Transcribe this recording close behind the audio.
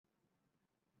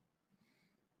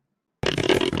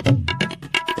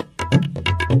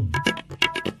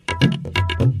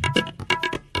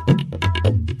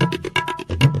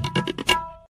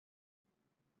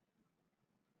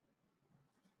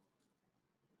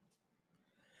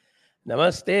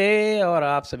नमस्ते और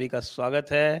आप सभी का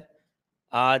स्वागत है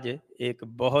आज एक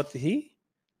बहुत ही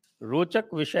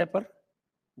रोचक विषय पर,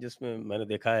 जिसमें मैंने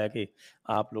देखा है कि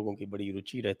आप लोगों की बड़ी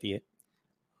रुचि रहती है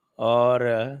और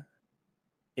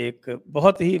एक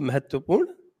बहुत ही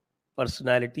महत्वपूर्ण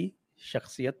पर्सनालिटी,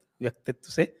 शख्सियत,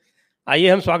 व्यक्तित्व से। आइए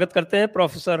हम स्वागत करते हैं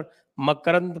प्रोफेसर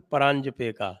मकरंद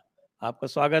परांजपे का। आपका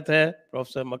स्वागत है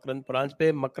प्रोफेसर मकरंद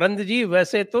परांजपे। मकरंद जी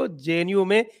वैसे तो जेएनयू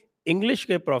में इंग्लिश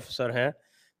के प्रोफेसर हैं,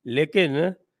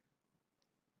 लेकिन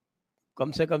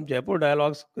कम से कम जयपुर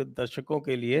डायलॉग्स के दर्शकों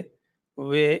के लिए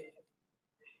वे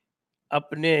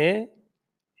अपने,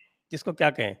 जिसको क्या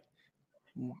कहें,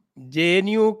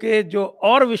 जेएनयू के जो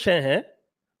और विषय हैं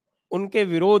उनके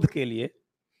विरोध के लिए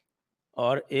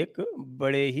और एक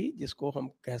बड़े ही, जिसको हम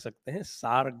कह सकते हैं,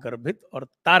 सारगर्भित और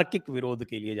तार्किक विरोध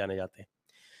के लिए जाने जाते हैं।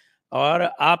 और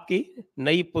आपकी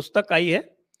नई पुस्तक आई है,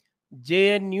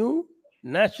 JNU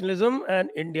nationalism and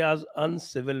India's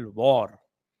uncivil war.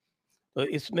 तो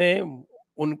इसमें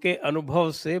उनके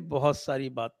अनुभव से बहुत सारी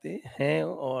बातें हैं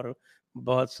और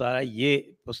बहुत सारा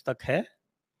ये पुस्तक है,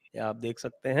 ये आप देख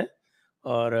सकते हैं।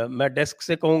 और मैं डेस्क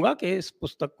से कहूँगा कि इस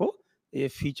पुस्तक को ये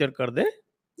फीचर कर दें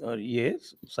और ये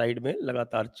साइड में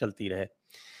लगातार चलती रहे।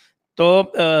 तो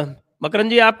मकरंद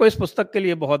जी, आपको इस पुस्तक के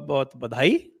लिए बहुत बहुत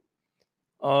बधाई।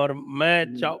 और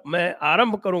मैं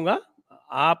आरंभ करूँगा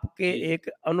आपके एक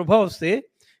अनुभव से,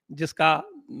 जिसका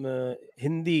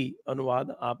हिंदी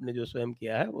अनुवाद आपने जो स्वयं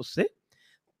किया है उससे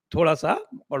थोड़ा सा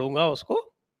पढ़ूंगा उसको,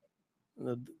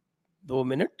 2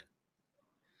 मिनट।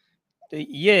 तो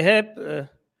ये है,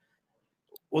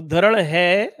 उद्धरण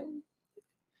है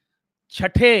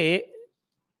 6ठे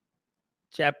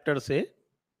चैप्टर से,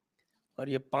 और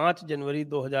ये 5 जनवरी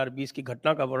 2020 की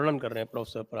घटना का वर्णन कर रहे हैं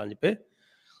प्रोफेसर परांजपे।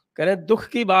 कह रहे हैं, दुख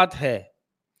की बात है,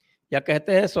 या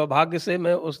कहते हैं सौभाग्य से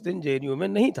मैं उस दिन जेएनयू में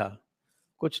नहीं था।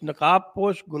 कुछ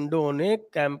नकाबपोश गुंडों ने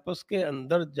कैंपस के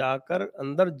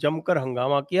अंदर जमकर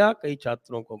हंगामा किया, कई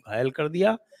छात्रों को घायल कर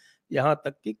दिया, यहाँ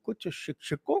तक कि कुछ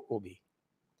शिक्षकों को भी।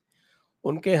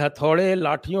 उनके हथौड़े,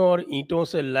 लाठियों और ईंटों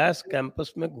से लैस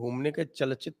कैंपस में घूमने के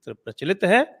चलचित्र प्रचलित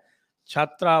हैं।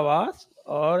 छात्रावास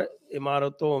और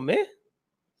इमारतों में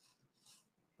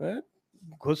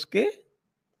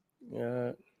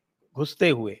घुसते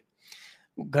हुए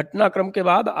घटनाक्रम के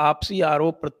बाद आपसी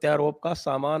आरोप प्रत्यारोप का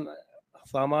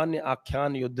सामान्य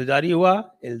आख्यान युद्ध जारी हुआ।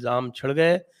 इल्जाम छिड़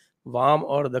गए, वाम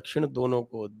और दक्षिण दोनों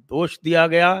को दोष दिया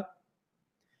गया।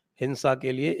 हिंसा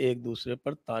के लिए एक दूसरे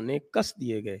पर ताने कस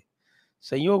दिए गए।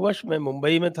 संयोगवश मैं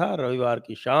मुंबई में था, रविवार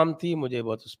की शाम थी। मुझे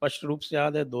बहुत स्पष्ट रूप से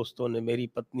याद है, दोस्तों ने मेरी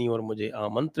पत्नी और मुझे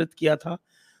आमंत्रित किया था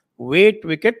वेट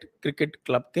विकेट क्रिकेट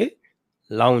क्लब के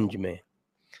लाउंज में।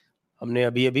 हमने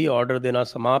अभी अभी ऑर्डर देना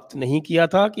समाप्त नहीं किया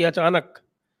था कि अचानक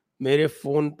मेरे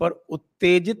फोन पर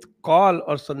उत्तेजित कॉल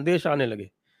और संदेश आने लगे।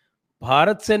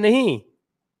 भारत से नहीं,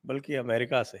 बल्कि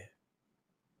अमेरिका से।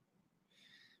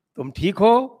 तुम ठीक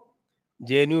हो?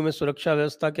 जेएनयू में सुरक्षा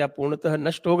व्यवस्था क्या पूर्णतः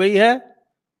नष्ट हो गई है?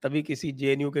 तभी किसी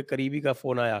जेएनयू के करीबी का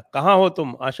फोन आया। कहाँ हो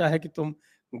तुम? आशा है कि तुम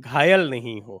घायल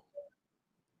नहीं हो।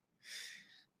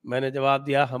 मैंने जवाब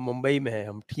दिया, हम मुंबई में हैं,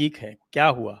 हम ठीक हैं। क्या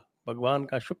हुआ? भगवान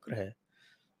का शुक्र है।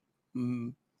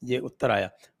 ये उत्तर आया।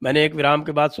 मैंने एक विराम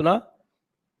के बाद सुना,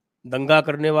 दंगा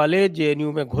करने वाले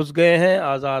जेएनयू में घुस गए हैं,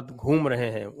 आज़ाद घूम रहे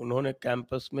हैं। उन्होंने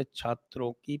कैंपस में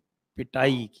छात्रों की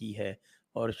पिटाई की है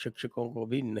और शिक्षकों को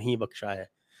भी नहीं बख्शा है।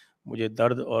 मुझे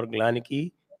दर्द और ग्लानि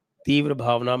की तीव्र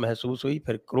भावना महसूस हुई,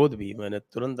 फिर क्रोध भी। मैंने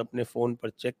तुरंत अपने फ़ोन पर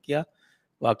चेक किया।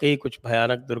 वाकई कुछ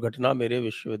भयानक दुर्घटना मेरे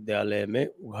विश्वविद्यालय में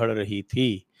उघड़ रही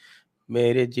थी।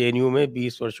 मेरे जेएनयू में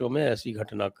 20 वर्षों में ऐसी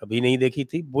घटना कभी नहीं देखी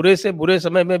थी। बुरे से बुरे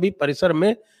समय में भी परिसर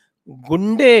में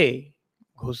गुंडे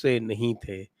घुसे नहीं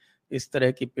थे। इस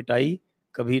तरह की पिटाई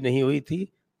कभी नहीं हुई थी।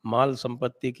 माल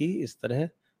संपत्ति की इस तरह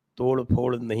तोड़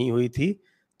फोड़ नहीं हुई थी।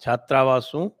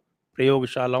 छात्रावासों,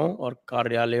 प्रयोगशालाओं और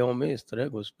कार्यालयों में इस तरह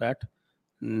घुसपैठ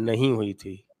नहीं हुई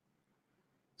थी।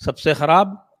 सबसे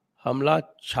खराब हमला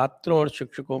छात्रों और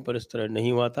शिक्षकों पर इस तरह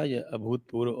नहीं हुआ था। यह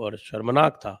अभूतपूर्व और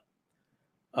शर्मनाक था।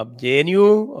 अब जेएनयू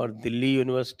और दिल्ली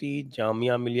यूनिवर्सिटी,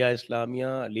 जामिया मिलिया इस्लामिया,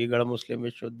 अलीगढ़ मुस्लिम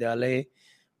विश्वविद्यालय,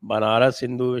 बनारस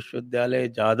हिंदू विश्वविद्यालय,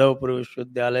 जादवपुर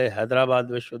विश्वविद्यालय,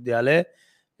 हैदराबाद विश्वविद्यालय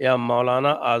या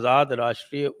मौलाना आज़ाद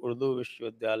राष्ट्रीय उर्दू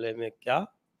विश्वविद्यालय में क्या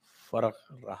फ़र्क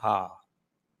रहा?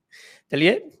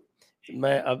 चलिए,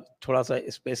 मैं अब थोड़ा सा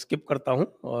इस पे स्किप करता हूँ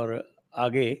और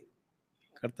आगे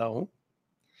करता हूँ।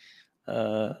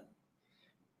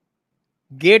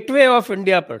 गेटवे ऑफ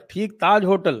इंडिया पर, ठीक ताज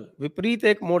होटल विपरीत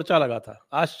एक मोर्चा लगा था।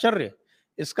 आश्चर्य,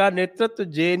 इसका नेतृत्व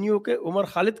जेएनयू के उमर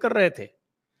खालिद कर रहे थे।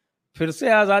 फिर से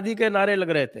आज़ादी के नारे लग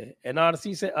रहे थे।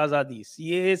 एनआरसी से आज़ादी,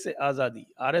 सीएए से आज़ादी,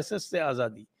 आरएसएस से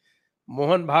आज़ादी,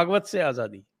 मोहन भागवत से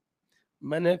आज़ादी।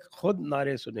 मैंने खुद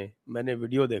नारे सुने, मैंने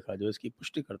वीडियो देखा जो इसकी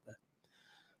पुष्टि करता है।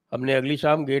 हमने अगली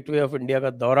शाम गेटवे ऑफ इंडिया का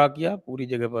दौरा किया, पूरी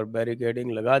जगह पर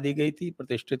बैरिकेडिंग लगा दी गई थी,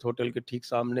 प्रतिष्ठित होटल के ठीक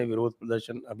सामने विरोध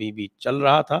प्रदर्शन अभी भी चल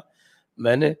रहा था।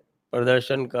 मैंने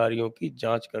प्रदर्शनकारियों की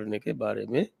जांच करने के बारे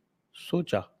में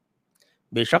सोचा।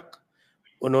 बेशक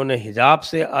उन्होंने हिजाब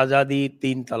से आज़ादी,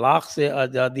 3 तलाक से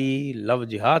आज़ादी, लव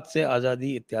जिहाद से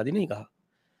आज़ादी इत्यादि नहीं कहा।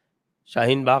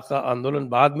 शाहीन बाग का आंदोलन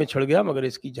बाद में छिड़ गया, मगर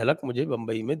इसकी झलक मुझे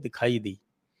बंबई में दिखाई दी।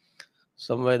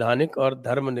 संवैधानिक और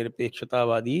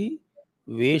धर्मनिरपेक्षतावादी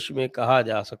वेश में कहा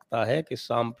जा सकता है कि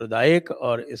सांप्रदायिक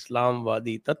और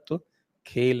इस्लामवादी तत्व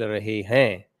खेल रहे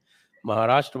हैं।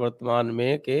 महाराष्ट्र वर्तमान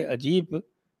में के अजीब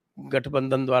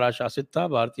गठबंधन द्वारा शासित था।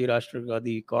 भारतीय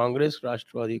राष्ट्रवादी कांग्रेस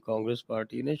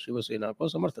पार्टी ने शिवसेना को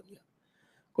समर्थन दिया।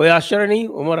 कोई आश्चर्य नहीं,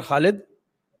 उमर खालिद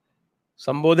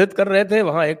संबोधित कर रहे थे,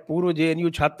 वहां एक पूर्व जेएनयू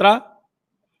छात्रा,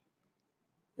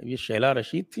 ये शैला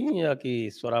रशीद थी या कि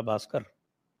स्वरा भास्कर,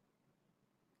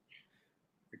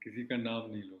 किसी का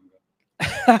नाम नहीं लूंगा,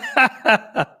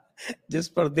 जिस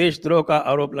पर देशद्रोह का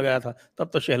आरोप लगाया था, तब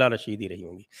तो शैला रशीद ही रही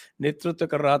होंगी। नेतृत्व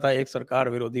कर रहा था एक सरकार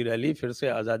विरोधी रैली, फिर से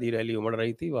आज़ादी रैली उमड़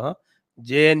रही थी। वहां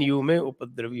जेएनयू में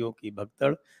उपद्रवियों की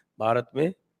भगदड़। भारत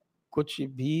में कुछ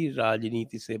भी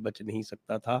राजनीति से बच नहीं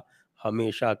सकता था,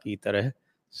 हमेशा की तरह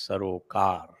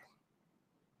सरोकार।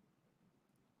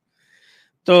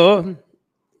 तो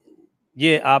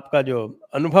ये आपका जो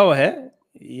अनुभव है,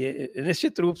 ये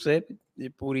निश्चित रूप से ये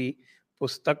पूरी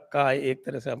पुस्तक का एक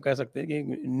तरह से हम कह सकते हैं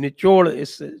कि निचोड़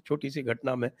इस छोटी सी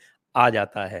घटना में आ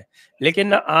जाता है।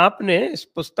 लेकिन आपने इस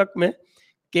पुस्तक में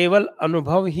केवल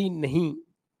अनुभव ही नहीं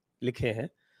लिखे हैं,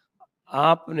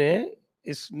 आपने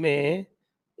इसमें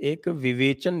एक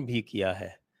विवेचन भी किया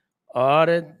है।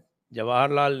 और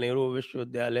जवाहरलाल नेहरू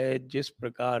विश्वविद्यालय जिस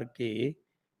प्रकार के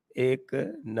एक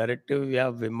नैरेटिव या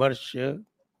विमर्श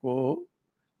को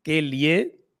के लिए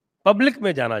पब्लिक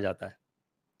में जाना जाता है,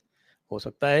 हो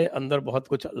सकता है अंदर बहुत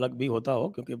कुछ अलग भी होता हो,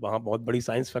 क्योंकि वहाँ बहुत बड़ी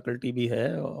साइंस फैकल्टी भी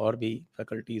है और भी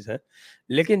फैकल्टीज़ हैं,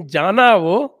 लेकिन जाना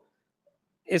वो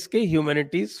इसके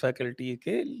ह्यूमैनिटीज़ फैकल्टी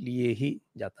के लिए ही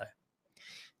जाता है।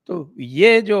 तो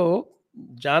ये जो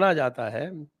जाना जाता है,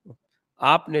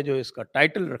 आपने जो इसका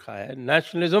टाइटल रखा है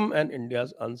nationalism and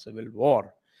India's uncivil war,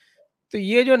 तो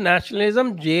ये जो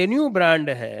नेशनलिज्म जेएनयू ब्रांड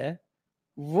है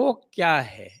वो क्या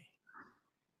है?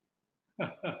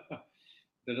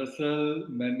 दरअसल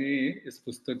मैंने इस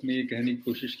पुस्तक में ये कहने की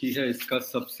कोशिश की है, इसका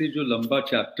सबसे जो लंबा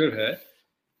चैप्टर है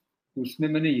उसमें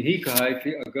मैंने यही कहा है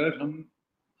कि अगर हम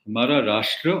हमारा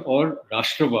राष्ट्र और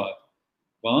राष्ट्रवाद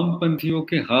वामपंथियों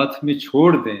के हाथ में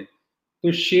छोड़ दें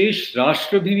तो शेष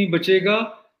राष्ट्र भी नहीं बचेगा,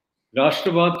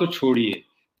 राष्ट्रवाद तो छोड़िए।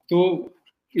 तो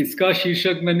इसका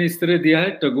शीर्षक मैंने इस तरह दिया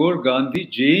है, Tagore Gandhi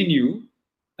JNU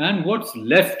and what's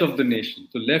left of the nation.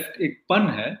 तो लेफ्ट एक पन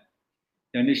है,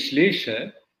 यानी श्लेष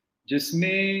है,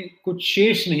 जिसमें कुछ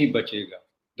शेष नहीं बचेगा।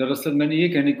 दरअसल मैंने ये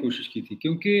कहने की कोशिश की थी,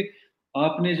 क्योंकि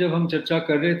आपने जब हम चर्चा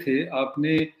कर रहे थे,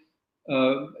 आपने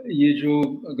ये जो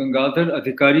गंगाधर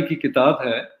अधिकारी की किताब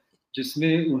है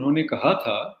जिसमें उन्होंने कहा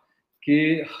था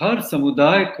कि हर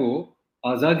समुदाय को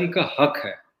आज़ादी का हक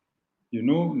है। You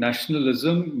know,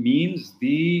 nationalism means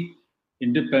the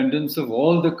independence of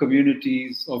all the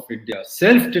communities of India,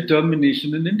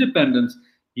 self-determination and independence.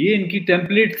 ये इनकी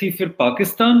टेम्पलेट थी, फिर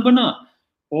पाकिस्तान बना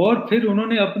और फिर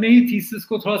उन्होंने अपने ही थीसिस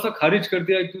को थोड़ा सा खारिज कर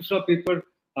दिया। एक दूसरा पेपर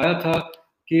आया था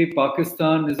कि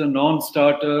Pakistan is a non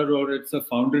starter और इट्स अ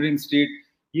फाउंडरिंग स्टेट।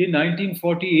 ये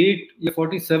 1948 या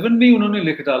 47 में ही उन्होंने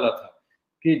लिख डाला था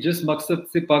कि जिस मकसद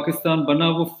से पाकिस्तान बना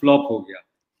वो फ्लॉप हो गया।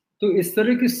 तो इस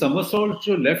तरह के समरसॉल्ट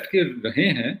जो लेफ्ट के रहे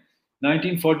हैं,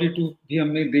 1942 भी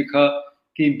हमने देखा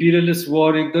कि इंपीरियलिस्ट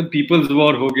वॉर एकदम पीपल्स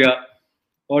वॉर हो गया,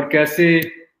 और कैसे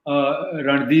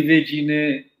रणदीवे जी ने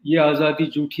ये आज़ादी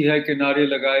झूठी है के नारे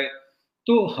लगाए।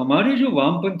 तो हमारे जो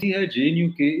वामपंथी है जेएनयू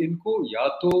के, इनको या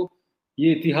तो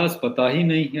ये इतिहास पता ही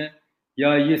नहीं है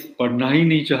या ये पढ़ना ही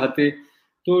नहीं चाहते।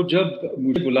 तो जब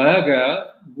मुझे बुलाया गया,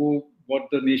 वो what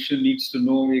the nation needs to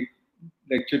know एक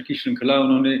लेक्चर की श्रृंखला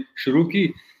उन्होंने शुरू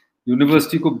की,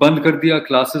 यूनिवर्सिटी को बंद कर दिया,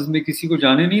 क्लासेस में किसी को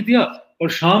जाने नहीं दिया, और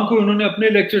शाम को उन्होंने अपने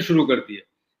लेक्चर शुरू कर दिए।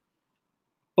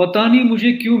 पता नहीं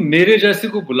मुझे क्यों मेरे जैसे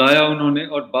को बुलाया उन्होंने,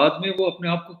 और बाद में वो अपने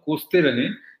आप को कोसते रहे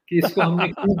कि इसको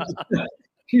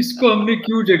हमने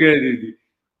क्यों जगह दे दी।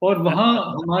 और वहां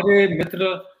हमारे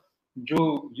मित्र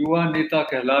जो युवा नेता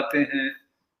कहलाते हैं,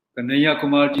 कन्हैया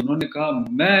कुमार जी, उन्होंने कहा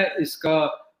मैं इसका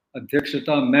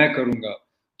अध्यक्षता मैं करूंगा।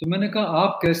 तो मैंने कहा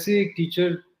आप कैसे एक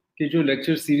टीचर के जो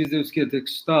लेक्चर सीरीज है उसकी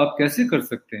अध्यक्षता आप कैसे कर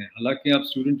सकते हैं, हालांकि आप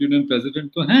स्टूडेंट यूनियन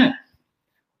प्रेसिडेंट तो हैं।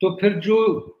 तो फिर जो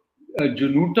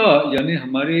जुनूटा यानी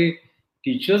हमारे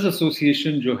टीचर्स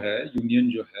एसोसिएशन जो है, यूनियन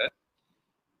जो है,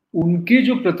 उनके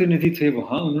जो प्रतिनिधि थे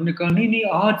वहां, उन्होंने कहा नहीं नहीं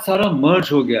आज सारा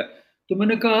मर्ज हो गया। तो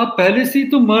मैंने कहा आप पहले से ही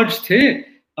तो मर्ज थे,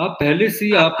 आप पहले से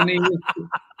ही आपने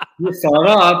ये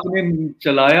सारा आपने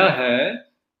चलाया है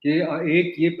कि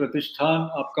एक ये प्रतिष्ठान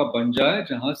आपका बन जाए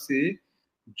जहां से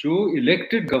जो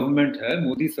इलेक्टेड गवर्नमेंट है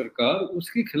मोदी सरकार,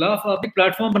 उसके खिलाफ आपने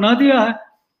प्लेटफॉर्म बना दिया है।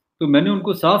 तो मैंने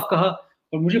उनको साफ कहा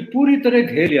और मुझे पूरी तरह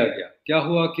घेर लिया गया। क्या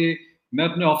हुआ कि मैं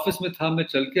अपने ऑफिस में था, मैं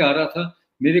चल के आ रहा था,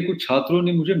 मेरे कुछ छात्रों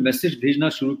ने मुझे मैसेज भेजना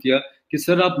शुरू किया कि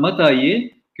सर आप मत आइए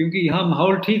क्योंकि यहाँ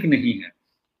माहौल ठीक नहीं है।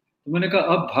 तो मैंने कहा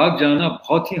अब भाग जाना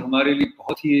बहुत ही हमारे लिए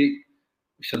बहुत ही एक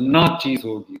शर्मनाक चीज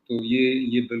होगी, तो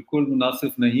ये बिल्कुल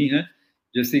मुनासिब नहीं है।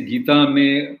 जैसे गीता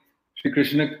में श्री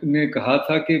कृष्ण ने कहा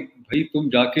था कि भाई तुम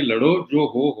जाके लड़ो, जो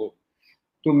हो।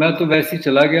 तो मैं तो वैसे ही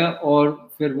चला गया और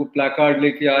फिर वो प्लेकार्ड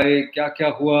लेके आए, क्या क्या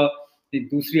हुआ, एक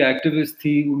दूसरी एक्टिविस्ट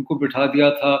थी उनको बिठा दिया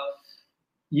था,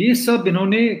 ये सब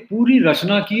इन्होंने पूरी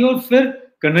रचना की और फिर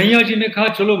कन्हैया जी ने कहा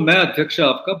चलो मैं अध्यक्ष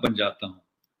आपका बन जाता हूँ।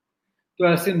 तो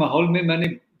ऐसे माहौल में मैंने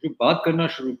जो बात करना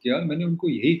शुरू किया, मैंने उनको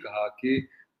यही कहा कि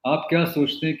आप क्या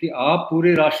सोचते हैं कि आप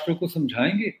पूरे राष्ट्र को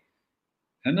समझाएंगे,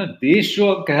 है ना? देश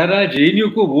जो कह रहा है जेएनयू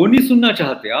को, वो नहीं सुनना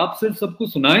चाहते, आप सिर्फ सबको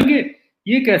सुनाएंगे,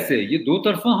 ये कैसे? ये दो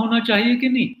तरफा होना चाहिए कि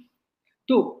नहीं?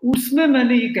 तो उसमें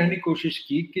मैंने ये कहने की कोशिश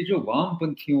की कि जो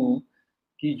वामपंथियों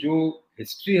की जो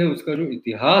हिस्ट्री है, उसका जो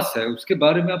इतिहास है, उसके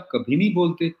बारे में आप कभी नहीं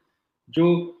बोलते। जो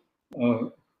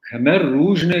खमेर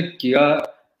रूज ने किया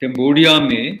कंबोडिया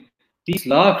में, 30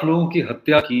 लाख लोगों की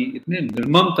हत्या की इतने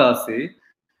निर्ममता से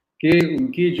कि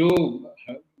उनकी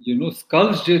जो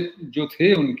स्कल्स जो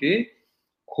थे, उनके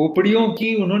खोपड़ियों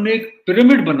की उन्होंने एक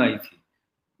पिरामिड बनाई थी,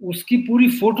 उसकी पूरी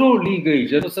फोटो ली गई,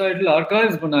 जेनोसाइडल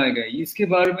आर्काइव्स बनाए गए, इसके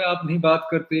बारे में आप नहीं बात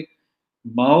करते।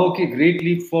 माओ के great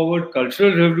leap forward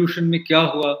cultural revolution में क्या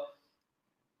हुआ,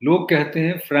 लोग कहते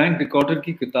हैं, फ्रैंक डिकॉटर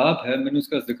की किताब है, मैंने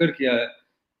उसका जिक्र किया है,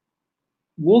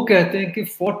 वो कहते हैं कि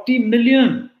 40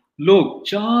 मिलियन लोग,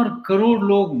 4 करोड़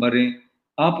लोग मरे,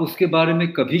 आप उसके बारे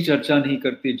में कभी चर्चा नहीं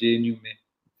करते जेएनयू में,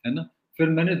 है ना? फिर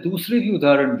मैंने दूसरे भी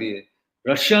उदाहरण दिए,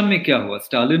 रशिया में क्या हुआ,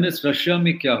 स्टालिनिस्ट रशिया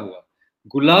में क्या हुआ,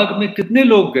 गुलाग में कितने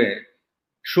लोग गए,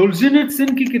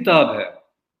 सोल्जेनित्सिन की किताब है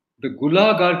द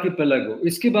गुलाग आर्किपेलागो,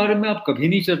 इसके बारे में आप कभी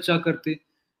नहीं चर्चा करते।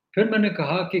 फिर मैंने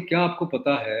कहा कि क्या आपको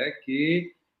पता है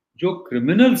कि जो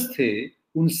क्रिमिनल्स थे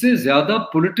उनसे ज्यादा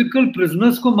पॉलिटिकल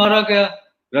प्रिजनर्स को मारा गया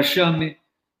रशिया में,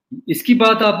 इसकी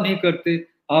बात आप नहीं करते।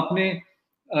 आपने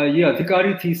ये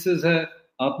अधिकारी थीसिस है,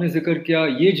 आपने जिक्र किया,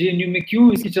 ये जेएनयू में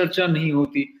क्यों इसकी चर्चा नहीं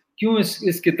होती, क्यों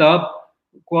इस किताब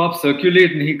को आप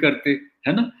सर्कुलेट नहीं करते,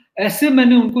 है ना? ऐसे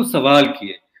मैंने उनको सवाल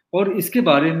किए और इसके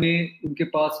बारे में उनके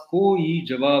पास कोई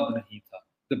जवाब नहीं था।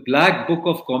 The black book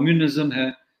of communism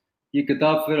है ये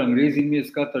किताब, फिर अंग्रेजी में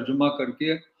इसका तर्जुमा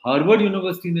करके हार्वर्ड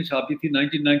यूनिवर्सिटी ने छापी थी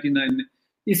 1999 में,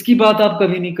 इसकी बात आप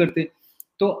कभी नहीं करते।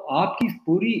 तो आपकी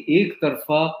पूरी एक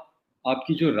तरफा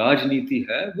आपकी जो राजनीति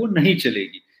है वो नहीं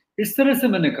चलेगी। इस तरह से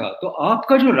मैंने कहा, तो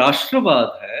आपका जो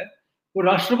राष्ट्रवाद है वो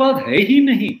राष्ट्रवाद है ही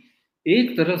नहीं,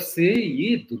 एक तरफ से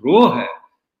ये द्रोह है।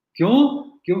 क्यों?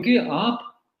 क्योंकि आप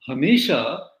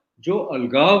हमेशा जो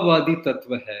अलगाववादी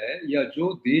तत्व है या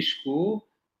जो देश को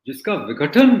जिसका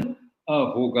विघटन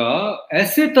होगा,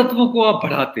 ऐसे तत्वों को आप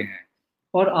बढ़ाते हैं।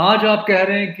 और आज आप कह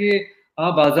रहे हैं कि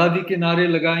आप आजादी के नारे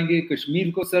लगाएंगे,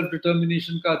 कश्मीर को सेल्फ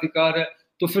डिटर्मिनेशन का अधिकार है,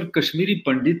 तो फिर कश्मीरी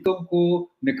पंडितों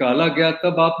को निकाला गया,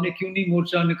 तब आपने क्यों नहीं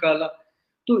मोर्चा निकाला?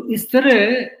 तो इस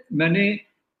तरह मैंने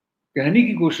कहने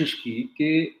की कोशिश की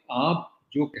कि आप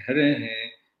जो कह रहे हैं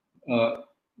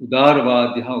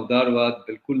उदारवाद, यहाँ उदारवाद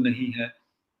बिल्कुल नहीं है,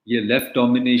 ये लेफ्ट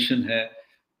डोमिनेशन है,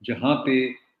 जहाँ पे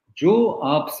जो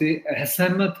आपसे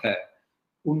असहमत है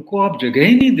उनको आप जगह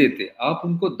ही नहीं देते, आप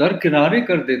उनको दरकिनारे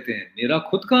कर देते हैं, मेरा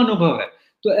खुद का अनुभव है।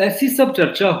 तो ऐसी सब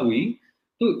चर्चा हुई,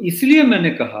 तो इसलिए मैंने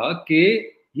कहा कि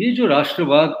ये जो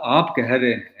राष्ट्रवाद आप कह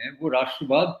रहे हैं वो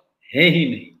राष्ट्रवाद है ही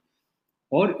नहीं।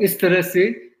 और इस तरह से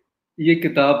ये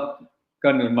किताब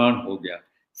का निर्माण हो गया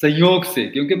संयोग से,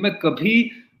 क्योंकि मैं कभी,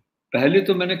 पहले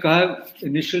तो मैंने कहा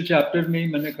इनिशियल चैप्टर में ही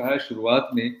मैंने कहा शुरुआत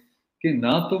में कि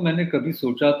ना तो मैंने कभी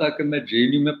सोचा था कि मैं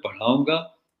जेएनयू में पढ़ाऊंगा,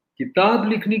 किताब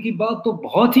लिखने की बात तो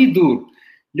बहुत ही दूर,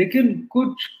 लेकिन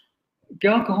कुछ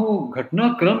क्या कहूँ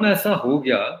घटनाक्रम ऐसा हो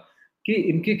गया कि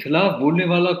इनके खिलाफ बोलने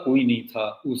वाला कोई नहीं था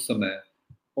उस समय।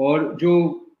 और जो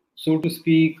सो टू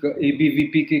स्पीक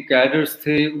एबीवीपी के कैडर्स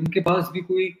थे, उनके पास भी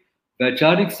कोई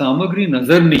वैचारिक सामग्री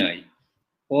नजर नहीं आई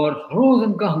और हर रोज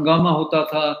उनका हंगामा होता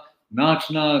था,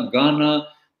 नाचना गाना,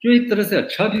 जो एक तरह से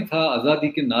अच्छा भी था, आजादी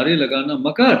के नारे लगाना,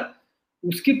 मगर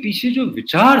उसके पीछे जो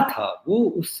विचार था वो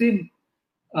उससे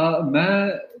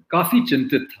मैं काफी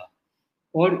चिंतित था।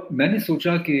 और मैंने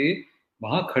सोचा कि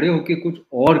वहां खड़े होके कुछ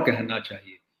और कहना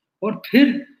चाहिए। और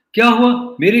फिर क्या हुआ,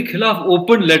 मेरे खिलाफ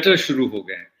ओपन लेटर शुरू हो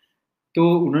गए। तो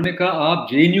उन्होंने कहा आप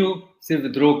जेएनयू से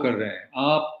विद्रोह कर रहे हैं,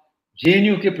 आप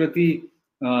जेएनयू के प्रति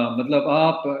मतलब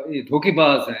आप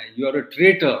धोखेबाज हैं, यू आर अ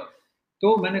ट्रेटर।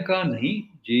 तो मैंने कहा नहीं,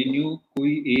 जेएनयू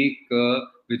कोई एक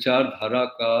विचारधारा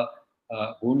का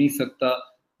हो नहीं सकता,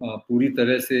 पूरी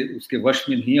तरह से उसके वश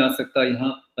में नहीं आ सकता।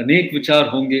 यहाँ अनेक विचार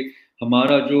होंगे।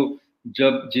 हमारा जो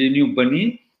जब जेएनयू बनी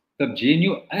तब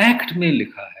जेएनयू एक्ट में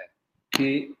लिखा है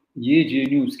कि ये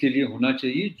जेएनयू उसके लिए होना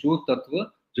चाहिए जो तत्व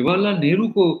जवाहरलाल नेहरू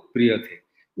को प्रिय थे।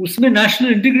 उसमें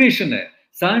नेशनल इंटीग्रेशन है,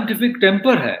 साइंटिफिक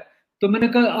टेम्पर है। तो मैंने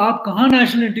कहा आप कहाँ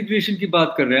नेशनल इंटीग्रेशन की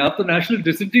बात कर रहे हैं, आप तो नेशनल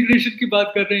डिसइंटीग्रेशन की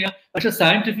बात कर रहे हैं। अच्छा,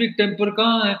 साइंटिफिक टेम्पर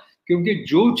कहाँ है? क्योंकि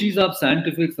जो चीज आप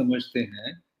साइंटिफिक समझते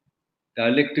हैं,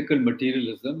 डायलेक्टिकल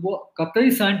मटेरियलिज्म, वो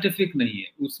कतई साइंटिफिक नहीं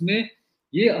है, उसमें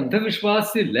ये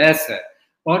अंधविश्वास से लैस है।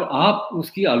 और आप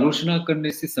उसकी आलोचना करने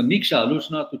से, समीक्षा,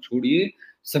 आलोचना तो छोड़िए,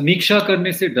 समीक्षा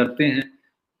करने से डरते हैं।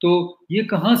 तो ये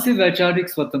कहाँ से वैचारिक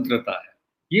स्वतंत्रता है,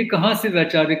 ये कहाँ से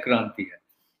वैचारिक क्रांति है?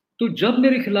 तो जब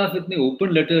मेरे खिलाफ इतने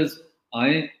ओपन लेटर्स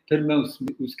आए, फिर मैं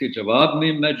उसके जवाब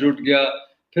में मैं जुट गया।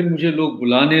 फिर मुझे लोग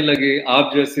बुलाने लगे,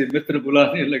 आप जैसे मित्र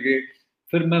बुलाने लगे।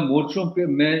 फिर मैं मोर्चों पे,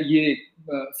 मैं ये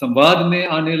संवाद में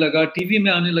आने लगा, टीवी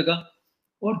में आने लगा,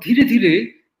 और धीरे धीरे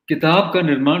किताब का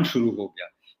निर्माण शुरू हो गया।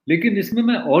 लेकिन इसमें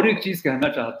मैं और एक चीज कहना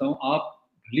चाहता हूँ। आप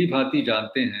भली भांति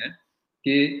जानते हैं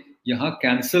कि यहाँ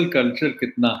कैंसल कल्चर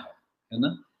कितना है ना?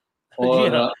 जी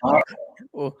और हाँ,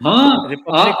 हाँ,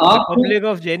 आपको, रिपब्लिक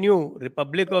ऑफ हाँ,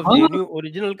 JNU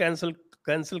original cancel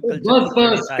cancel culture बस की बस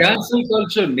प्रणेता है। कैंसिल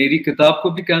कल्चर, मेरी किताब को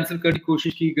भी कैंसिल करने की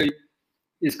कोशिश की गई।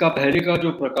 इसका पहले का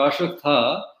जो प्रकाशक था,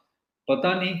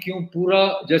 पता नहीं क्यों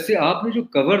पूरा, जैसे आपने जो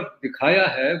कवर दिखाया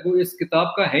है वो इस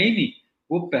किताब का है ही नहीं,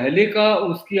 वो पहले का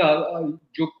उसकी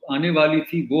जो आने वाली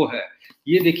थी वो है।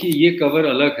 ये देखिए, ये कवर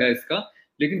अलग है इसका।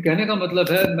 लेकिन कहने का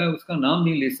मतलब है, मैं उसका नाम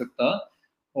नहीं ले सकता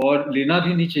और लेना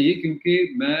भी नहीं चाहिए,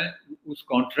 क्योंकि मैं उस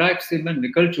कॉन्ट्रैक्ट से मैं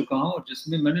निकल चुका हूँ, और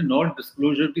जिसमें मैंने नॉन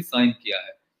डिस्क्लोजर भी साइन किया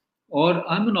है। और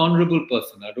I am an honourable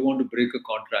person, I don't want to break a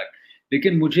contract.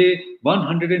 लेकिन मुझे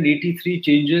 183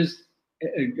 चेंजेस,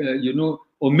 यू नो,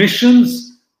 ओमिशंस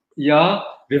या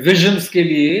रिविजन्स के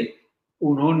लिए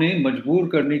उन्होंने मजबूर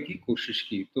करने की कोशिश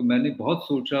की। तो मैंने बहुत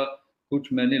सोचा,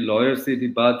 कुछ मैंने लॉयर से भी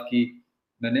बात की,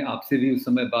 मैंने आपसे भी उस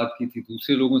समय बात की थी,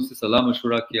 दूसरे लोगों से सलाह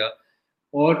मशवरा किया।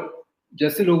 और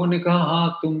जैसे लोगों ने कहा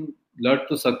हाँ तुम लड़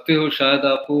तो सकते हो, शायद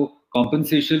आपको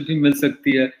कॉम्पनसेशन भी मिल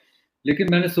सकती है।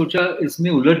 लेकिन मैंने सोचा इसमें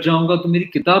उलझ जाऊंगा तो मेरी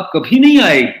किताब कभी नहीं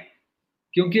आएगी,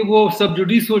 क्योंकि वो सब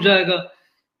जुडिस हो जाएगा।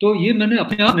 तो ये मैंने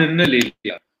अपने आप निर्णय ले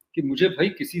लिया कि मुझे भाई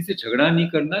किसी से झगड़ा नहीं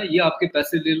करना, ये आपके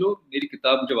पैसे ले लो, मेरी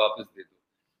किताब मुझे वापस दे दो।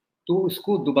 तो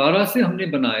उसको दोबारा से हमने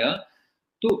बनाया।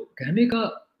 तो कहने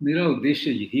का मेरा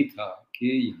उद्देश्य यही था कि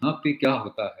यहाँ पे क्या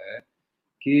होता है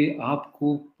कि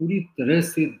आपको पूरी तरह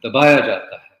से दबाया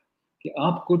जाता है कि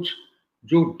आप कुछ,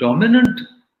 जो डोमिनेंट,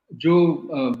 जो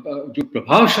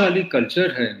प्रभावशाली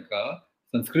कल्चर है इनका,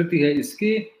 संस्कृति है,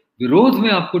 इसके विरोध में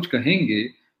आप कुछ कहेंगे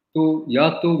तो या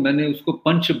तो मैंने उसको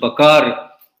पंच बकार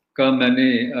का मैंने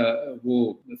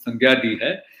वो संज्ञा दी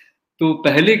है। तो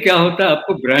पहले क्या होता है,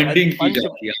 आपको ब्रांडिंग की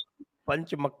जाती है।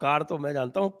 पंच मक्कार तो मैं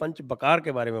जानता हूँ, पंच बकार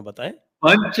के बारे में बताएं।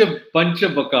 पंच पंच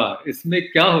बकार, इसमें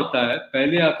क्या होता है,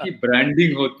 पहले आपकी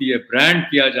ब्रांडिंग होती है, ब्रांड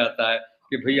किया जाता है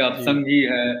कि भाई आप जी संघी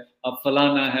है, आप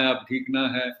फलाना है, आप ढीकना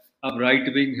है, आप राइट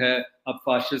विंग है, आप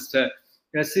फाशिस्ट है,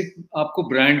 ऐसे आपको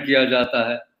ब्रांड किया जाता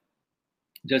है।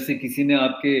 जैसे किसी ने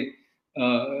आपके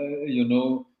यू नो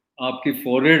आपके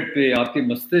फोरहेड पे, आपके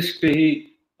मस्तिष्क पे ही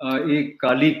एक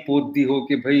काली पोत दी हो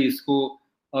कि भाई इसको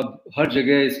अब हर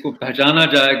जगह इसको पहचाना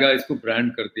जाएगा, इसको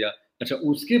ब्रांड कर दिया। अच्छा,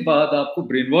 उसके बाद आपको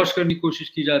ब्रेन वॉश करने की कोशिश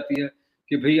की जाती है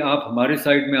कि भाई आप हमारे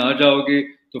साइड में आ जाओगे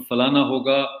तो फलाना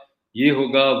होगा, ये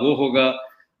होगा, वो होगा।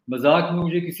 मजाक में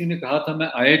मुझे किसी ने कहा था, मैं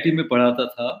आईआईटी में पढ़ाता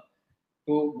था,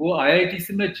 तो वो आईआईटी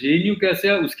से मैं जेएनयू कैसे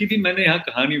आया उसकी भी मैंने यहाँ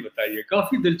कहानी बताई है,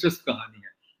 काफी दिलचस्प कहानी है।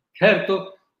 खैर,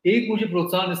 तो एक मुझे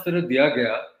प्रोत्साहन इस तरह दिया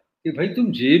गया कि भाई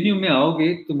तुम जेएनयू में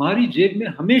आओगे, तुम्हारी जेब में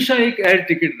हमेशा एक एयर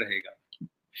टिकट रहेगा,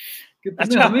 कि तुम्हें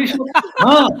अच्छा। हमेशा,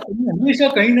 हाँ, तुम्हें हमेशा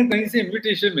कहीं ना कहीं से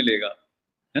इनविटेशन मिलेगा,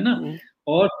 है ना?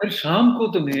 और फिर शाम को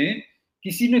तुम्हें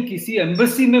किसी न किसी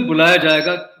एम्बेसी में बुलाया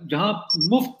जाएगा जहां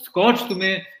मुफ्त स्कॉच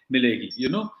तुम्हें मिलेगी, यू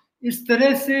नो। इस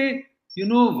तरह से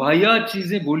वाहियात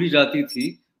चीजें बोली जाती थी,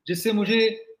 जिससे मुझे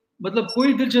मतलब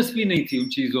कोई दिलचस्पी नहीं थी उन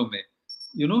चीजों में,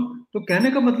 तो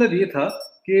कहने का मतलब ये था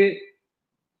कि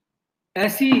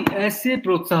ऐसी ऐसे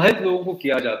प्रोत्साहित लोगों को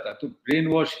किया जाता है, तो ब्रेन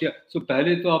वॉश किया। सो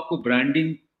पहले तो आपको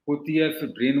ब्रांडिंग होती है, फिर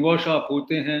ब्रेन वॉश आप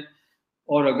होते हैं,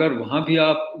 और अगर वहां भी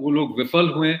आप वो लोग विफल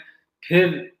हुए, फिर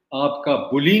आपका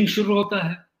बुलिंग शुरू होता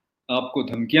है, आपको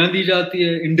धमकियां दी जाती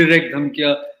है, इनडायरेक्ट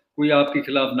धमकियां, कोई आपके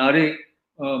खिलाफ नारे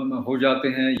हो जाते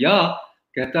हैं, या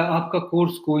कहता है आपका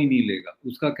कोर्स कोई नहीं लेगा,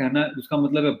 उसका कहना, उसका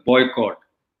मतलब है बॉयकॉट,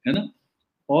 है ना।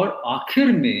 और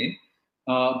आखिर में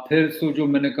फिर जो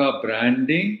मैंने कहा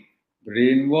branding,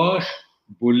 brain wash,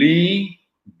 bullying,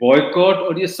 boycott,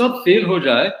 और ये सब फेल हो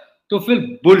जाए तो फिर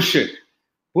बुलशिट।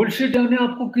 बुलशिट यानी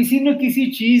आपको किसी न किसी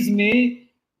चीज में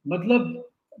मतलब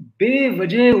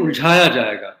बेवजह उलझाया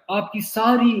जाएगा, आपकी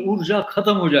सारी ऊर्जा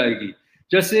खत्म हो जाएगी।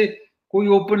 जैसे कोई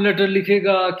ओपन लेटर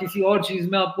लिखेगा, किसी और चीज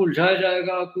में आपको उलझाया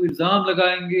जाएगा, कोई इल्जाम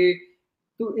लगाएंगे,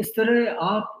 तो इस तरह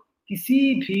आप किसी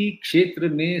भी क्षेत्र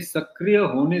में सक्रिय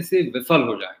होने से विफल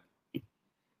हो जाएंगे।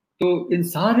 तो इन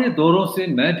सारे दौरों से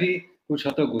मैं भी कुछ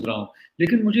हद तक गुजरा हूं,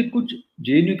 लेकिन मुझे कुछ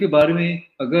जेएनयू के बारे में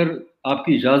अगर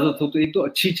आपकी इजाजत हो तो एक तो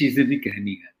अच्छी चीजें भी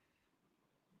कहनी है,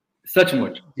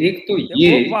 सचमुच। जी एक तो जी,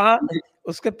 ये, वो वहाँ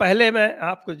उसके पहले मैं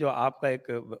आपको, जो आपका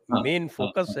एक हाँ मेन हाँ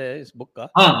फोकस है इस बुक का,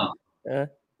 हाँ हाँ, अ,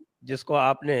 जिसको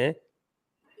आपने,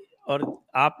 और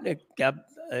आपने क्या,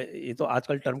 ये तो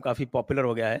आजकल टर्म काफी पॉपुलर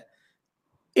हो गया है,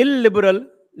 इलिबरल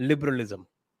लिबरलिज्म।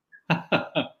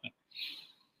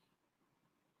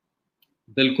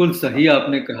 बिल्कुल सही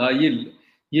आपने कहा।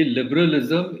 ये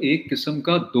लिबरलिज्म एक किस्म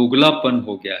का दोगलापन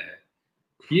हो गया है,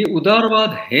 ये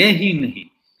उदारवाद है ही नहीं।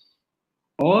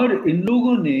 और इन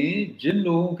लोगों ने जिन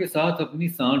लोगों के साथ अपनी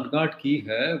सांठगांठ की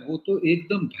है वो तो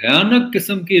एकदम भयानक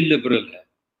किस्म के लिबरल है।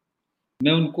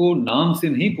 मैं उनको नाम से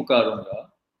नहीं पुकारूंगा,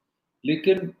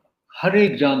 लेकिन हर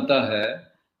एक जानता है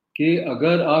कि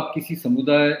अगर आप किसी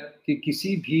समुदाय के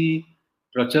किसी भी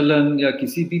प्रचलन या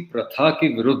किसी भी प्रथा के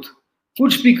विरुद्ध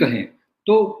कुछ भी कहें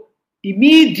तो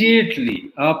इमीडिएटली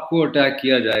आपको अटैक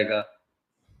किया जाएगा,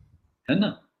 है ना।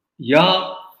 या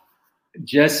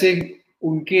जैसे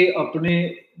उनके अपने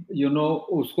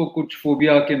उसको कुछ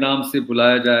फोबिया के नाम से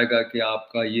बुलाया जाएगा कि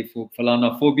आपका ये फलाना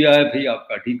फोबिया है भाई,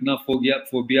 आपका ढीकना फोबिया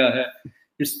फोबिया है,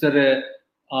 इस तरह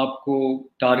आपको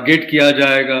टारगेट किया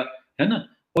जाएगा, है ना।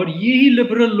 और यही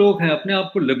लिबरल लोग हैं, अपने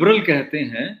आप को लिबरल कहते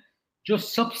हैं, जो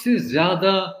सबसे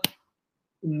ज्यादा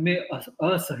उनमें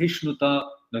असहिष्णुता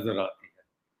नजर आती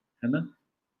है ना।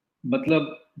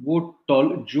 मतलब वो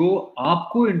जो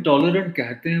आपको इंटॉलरेंट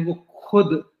कहते हैं वो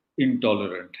खुद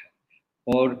इंटॉलरेंट है,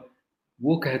 और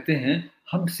वो कहते हैं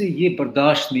हमसे ये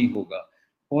बर्दाश्त नहीं होगा।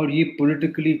 और ये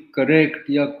पॉलिटिकली करेक्ट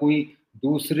या कोई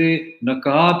दूसरे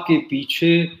नकाब के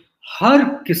पीछे हर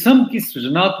किस्म की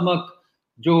सृजनात्मक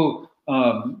जो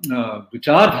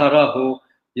विचारधारा हो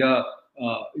या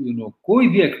कोई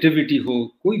भी एक्टिविटी हो,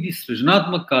 कोई भी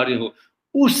सृजनात्मक कार्य हो,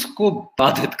 उसको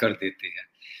बाधित कर देते हैं।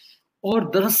 और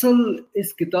दरअसल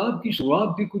इस किताब की शुरुआत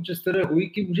भी कुछ इस तरह हुई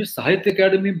कि मुझे साहित्य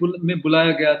अकादमी में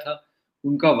बुलाया गया था,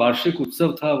 उनका वार्षिक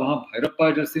उत्सव था, वहां भैरप्पा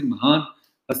जैसे महान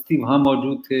हस्ती वहां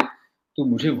मौजूद थे, तो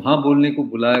मुझे वहां बोलने को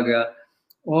बुलाया गया।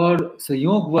 और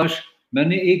संयोगवश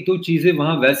मैंने एक दो चीजें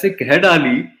वहां वैसे कह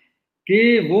डाली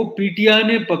कि वो पीटीआई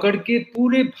ने पकड़ के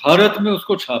पूरे भारत में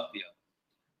उसको छाप दिया।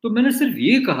 तो मैंने सिर्फ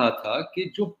ये कहा था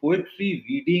कि जो पोएट्री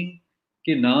रीडिंग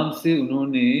के नाम से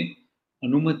उन्होंने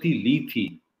अनुमति ली थी,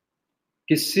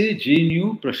 किससे,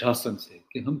 जेएनयू प्रशासन से,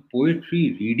 कि हम पोएट्री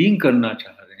रीडिंग करना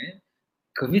चाह रहे हैं,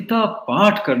 कविता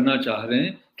पाठ करना चाह रहे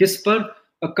हैं, किस पर,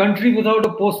 a country without a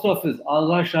post office,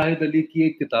 Agha Shahid Ali की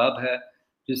एक किताब है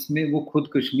जिसमें वो खुद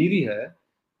कश्मीरी है,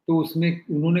 तो उसमें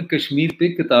उन्होंने कश्मीर पे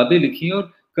किताबें लिखी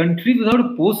और कंट्री विदाउट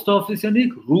पोस्ट ऑफिस यानी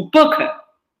एक रूपक है।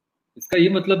 इसका ये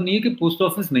मतलब नहीं है कि पोस्ट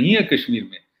ऑफिस नहीं है कश्मीर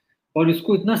में। और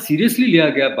इसको इतना सीरियसली लिया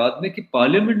गया बाद में कि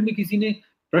पार्लियामेंट में किसी ने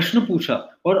प्रश्न पूछा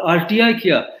और आरटीआई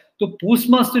किया, तो पोस्ट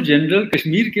मास्टर जनरल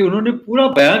कश्मीर के, उन्होंने पूरा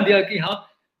बयान दिया कि हाँ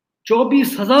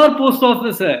 24,000 पोस्ट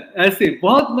ऑफिस है। ऐसे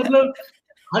बहुत मतलब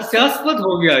हास्यास्पद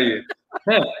हो गया ये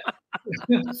है।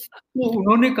 तो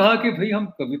उन्होंने कहा कि भाई हम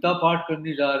कविता पाठ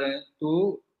करने जा रहे हैं,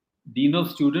 तो डीन ऑफ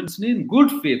स्टूडेंट्स ने गुड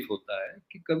फेथ होता है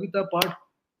कि कविता पाठ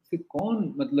से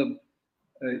कौन मतलब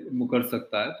मुकर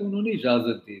सकता है, तो उन्होंने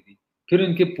इजाजत दे दी। फिर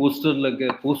इनके पोस्टर लग गए,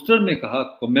 पोस्टर में कहा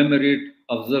कमेमोरेट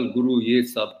अफजल गुरु, ये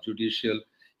सब जुडिशियल,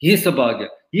 ये सब आ गया।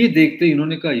 ये देखते ही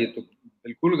इन्होंने कहा ये तो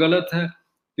बिल्कुल गलत है,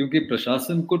 क्योंकि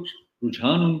प्रशासन कुछ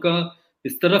रुझान उनका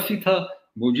इस तरफ ही था।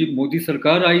 मोदी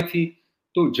सरकार आई थी,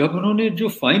 तो जब उन्होंने जो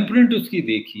फाइन प्रिंट उसकी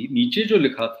देखी, नीचे जो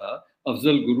लिखा था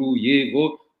अफजल गुरु ये वो,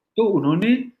 तो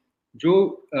उन्होंने जो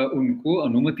उनको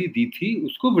अनुमति दी थी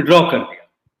उसको विड्रॉ कर दिया,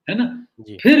 है ना।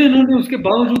 जी फिर इन्होंने उसके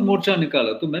बावजूद मोर्चा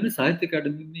निकाला। तो मैंने साहित्य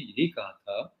अकादमी में यही कहा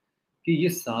था कि ये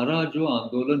सारा जो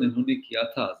आंदोलन इन्होंने किया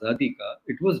था आजादी का,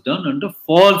 it was done under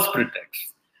false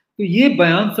pretext. तो ये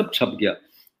बयान सब छप गया।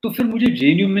 तो फिर मुझे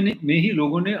जेएनयू में ही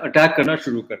लोगों ने अटैक करना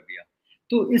शुरू कर दिया।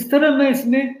 तो इस तरह मैं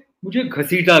इसमें मुझे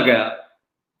घसीटा गया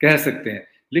कह सकते हैं।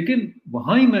 लेकिन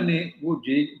वहां ही मैंने वो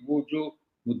जो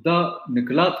मुद्दा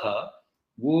निकला था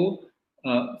वो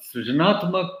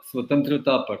सृजनात्मक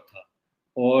स्वतंत्रता पर था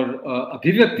और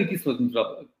अभिव्यक्ति की स्वतंत्रता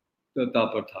पर।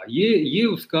 पर था। ये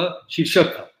उसका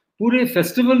शीर्षक था। पूरे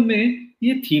फेस्टिवल में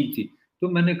ये थीम थी। तो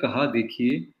मैंने कहा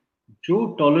देखिए, जो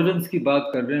टॉलरेंस की बात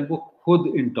कर रहे हैं वो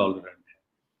खुद इनटॉलरेंट है,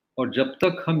 और जब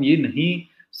तक हम ये नहीं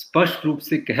स्पष्ट रूप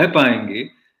से कह पाएंगे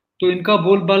तो इनका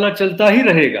बोलबाला चलता ही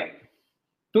रहेगा।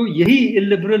 तो यही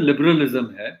इलिबरल लिबरलिज्म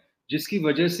है, जिसकी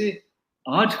वजह से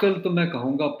आजकल तो मैं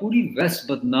कहूंगा पूरी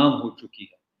वेस्ट बदनाम हो चुकी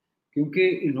है, क्योंकि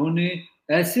इन्होंने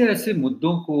ऐसे ऐसे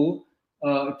मुद्दों को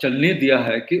चलने दिया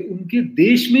है कि उनके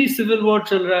देश में ही सिविल वॉर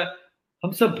चल रहा है।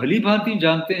 हम सब भली भांति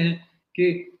जानते हैं कि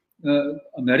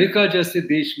अमेरिका जैसे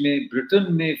देश में,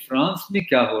 ब्रिटेन में, फ्रांस में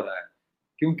क्या हो रहा है,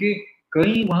 क्योंकि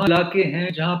कई वहां इलाके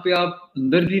हैं जहां पे आप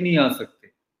अंदर भी नहीं आ सकते,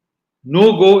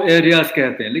 नो गो एरियाज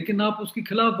कहते हैं, लेकिन आप उसके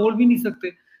खिलाफ बोल भी नहीं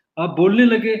सकते। आप बोलने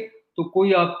लगे तो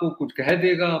कोई आपको कुछ कह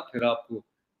देगा, फिर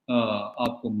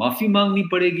आपको माफी मांगनी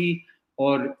पड़ेगी।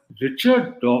 और रिचर्ड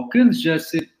डॉकिंस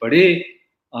जैसे बड़े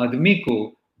आदमी को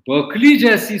बर्कली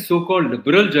जैसी सो कॉल्ड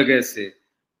लिबरल जगह से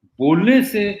बोलने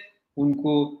से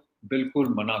उनको बिल्कुल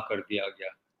मना कर दिया गया।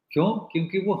 क्यों?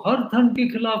 क्योंकि वो हर धर्म के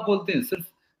खिलाफ बोलते हैं, सिर्फ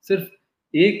सिर्फ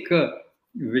एक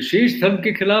विशेष धर्म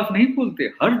के खिलाफ नहीं बोलते,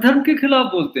 हर धर्म के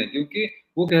खिलाफ बोलते हैं। क्योंकि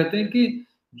वो कहते हैं कि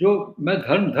जो मैं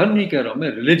धर्म नहीं कह रहा हूं, मैं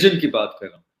रिलीजन की बात कर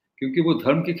रहा हूं, क्योंकि वो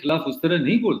धर्म के खिलाफ उस तरह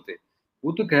नहीं बोलते।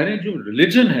 वो तो कह रहे हैं जो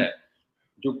रिलीजन है,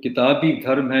 जो किताबी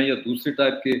धर्म है या दूसरे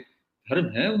टाइप के धर्म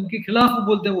है, उनके खिलाफ वो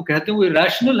बोलते हैं। वो कहते हैं वो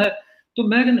इरेशनल है। तो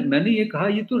मैंने ये कहा,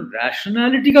 ये तो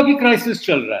रैशनैलिटी का भी क्राइसिस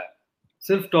चल रहा है,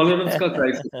 सिर्फ टॉलरेंस का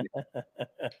क्राइसिस नहीं।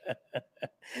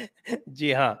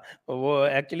 जी हाँ, वो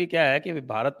एक्चुअली क्या है कि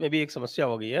भारत में भी एक समस्या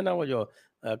हो गई है ना, वो जो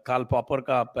कार्ल पॉपर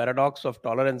का पैराडॉक्स ऑफ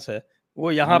टॉलरेंस है,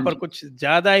 वो यहाँ हाँ पर जी। कुछ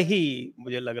ज़्यादा ही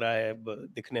मुझे लग रहा है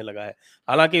दिखने लगा है।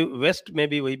 हालांकि वेस्ट में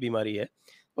भी वही बीमारी है।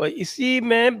 और इसी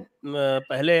में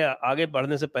पहले आगे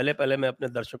बढ़ने से पहले मैं अपने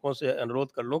दर्शकों से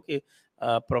अनुरोध कर लूँ कि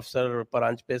प्रोफेसर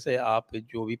परांजपे से आप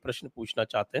जो भी प्रश्न पूछना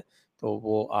चाहते हैं तो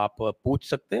वो आप पूछ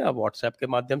सकते हैं। आप व्हाट्सएप के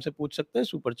माध्यम से पूछ सकते हैं,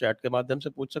 सुपर चैट के माध्यम से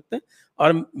पूछ सकते हैं,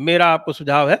 और मेरा आपको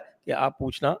सुझाव है कि आप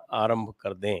पूछना आरंभ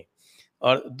कर दें।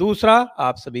 और दूसरा,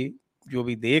 आप सभी जो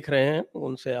भी देख रहे हैं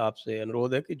उनसे आपसे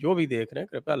अनुरोध है कि जो भी देख रहे हैं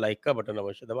कृपया लाइक का बटन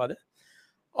अवश्य दबा दें,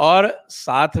 और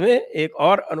साथ में एक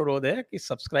और अनुरोध है कि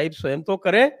सब्सक्राइब स्वयं तो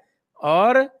करें,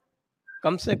 और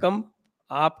कम से कम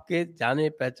आपके जाने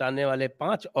पहचानने वाले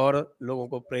 5 और लोगों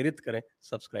को प्रेरित करें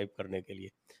सब्सक्राइब करने के लिए।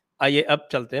 आइए अब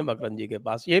चलते हैं मकरंद जी के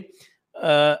पास। ये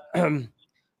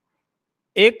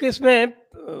एक इसमें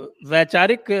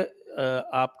वैचारिक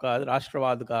आपका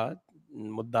राष्ट्रवाद का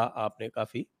मुद्दा आपने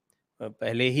काफ़ी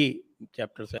पहले ही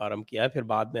चैप्टर से आरंभ किया है, फिर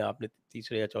बाद में आपने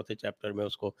तीसरे या चौथे चैप्टर में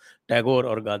उसको टैगोर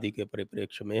और गांधी के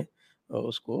परिप्रेक्ष्य में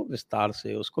उसको विस्तार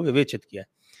से उसको विवेचित किया है।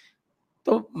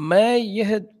 तो मैं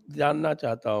यह जानना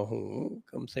चाहता हूँ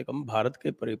कम से कम भारत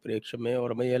के परिप्रेक्ष्य में,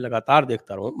 और मैं ये लगातार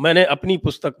देखता रहा हूँ, मैंने अपनी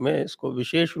पुस्तक में इसको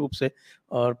विशेष रूप से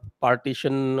और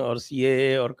पार्टीशन और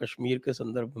सीएए और कश्मीर के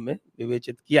संदर्भ में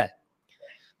विवेचित किया है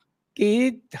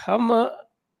कि हम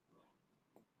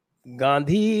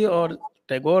गांधी और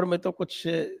टैगोर में तो कुछ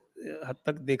हद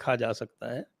तक देखा जा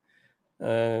सकता है।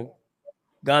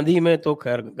 गांधी में तो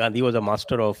खैर Gandhi was a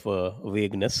master of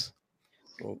vagueness,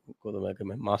 को तो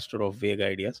मैं मास्टर ऑफ वेग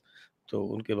आइडियाज, तो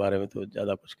उनके बारे में तो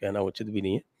ज़्यादा कुछ कहना उचित भी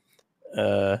नहीं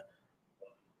है।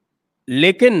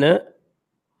 लेकिन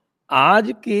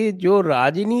आज की जो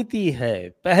राजनीति है,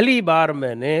 पहली बार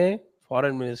मैंने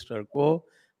फॉरेन मिनिस्टर को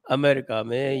अमेरिका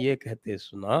में ये कहते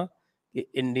सुना कि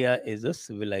India is a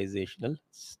civilisational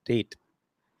state.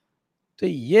 तो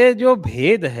ये जो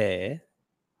भेद है,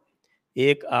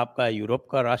 एक आपका यूरोप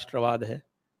का राष्ट्रवाद है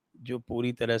जो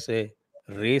पूरी तरह से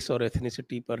रेस और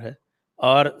एथनिसिटी पर है,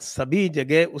 और सभी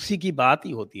जगह उसी की बात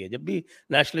ही होती है। जब भी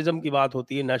नेशनलिज्म की बात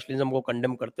होती है, नेशनलिज्म को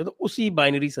कंडेम करते हैं तो उसी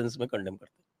बाइनरी सेंस में कंडेम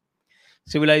करते हैं।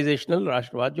 सिविलाइजेशनल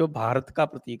राष्ट्रवाद जो भारत का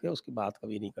प्रतीक है उसकी बात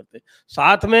कभी नहीं करते।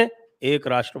 साथ में एक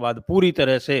राष्ट्रवाद पूरी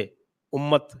तरह से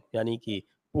उम्मत, यानी कि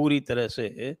पूरी तरह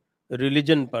से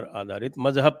रिलीजन पर आधारित,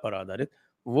 मजहब पर आधारित,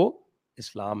 वो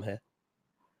इस्लाम है।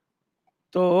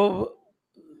 तो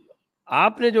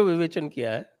आपने जो विवेचन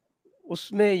किया है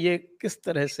उसमें ये किस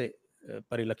तरह से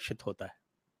परिलक्षित होता है?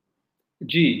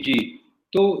 जी जी।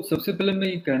 तो सबसे पहले मैं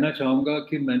ये कहना चाहूंगा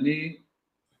कि मैंने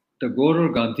टैगोर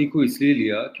और गांधी को इसलिए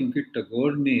लिया क्योंकि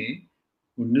टैगोर ने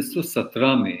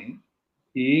 1917 में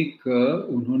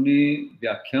उन्होंने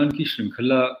व्याख्यान की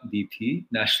श्रृंखला दी थी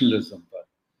नेशनलिज्म पर।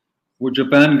 वो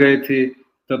जापान गए थे,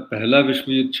 तब पहला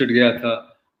विश्व युद्ध छिड़ गया था,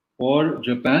 और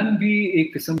जापान भी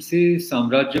एक किस्म से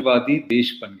साम्राज्यवादी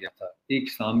देश बन गया था, एक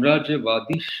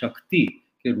साम्राज्यवादी शक्ति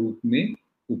के रूप में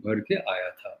उभर के आया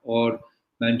था। और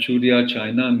मैनचूरिया,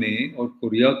 चाइना में और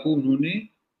कोरिया को उन्होंने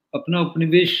अपना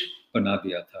उपनिवेश बना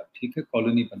दिया था, ठीक है,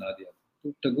 कॉलोनी बना दिया था।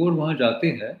 तो टैगोर वहां जाते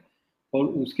हैं और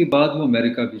उसके बाद वो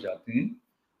अमेरिका भी जाते हैं,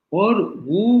 और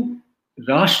वो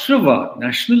राष्ट्रवाद,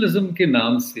 नेशनलिज्म के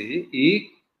नाम से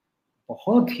एक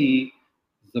बहुत ही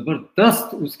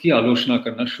जबरदस्त उसकी आलोचना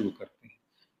करना शुरू करते हैं।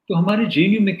 तो हमारे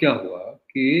जेएनयू में क्या हुआ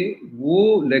कि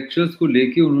वो लेक्चर्स को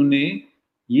लेके उन्होंने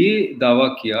ये दावा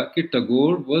किया कि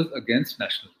टैगोर वाज अगेंस्ट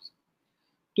नेशनलिज्म।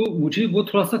 तो मुझे वो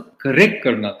थोड़ा सा करेक्ट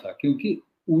करना था, क्योंकि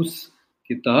उस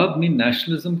किताब में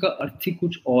नेशनलिज्म का अर्थ ही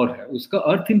कुछ और है। उसका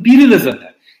अर्थ इंपीरियलिज्म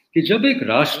है, कि जब एक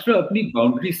राष्ट्र अपनी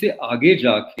बाउंड्री से आगे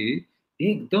जाके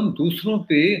एकदम दूसरों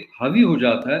पे हावी हो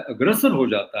जाता है, अग्रसर हो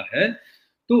जाता है,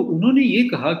 तो उन्होंने ये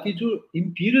कहा कि जो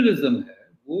इंपीरियलिज्म है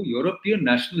वो यूरोपियन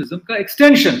नेशनलिज्म का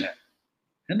एक्सटेंशन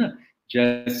है ना।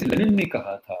 जैसे लेनिन ने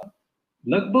कहा था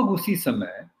लगभग उसी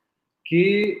समय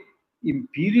कि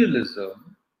imperialism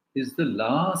is the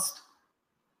last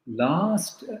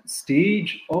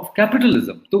stage of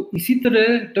capitalism। तो इसी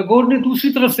तरह टैगोर ने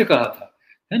दूसरी तरफ से कहा था,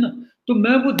 है ना। तो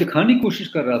मैं वो दिखाने की कोशिश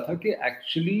कर रहा था कि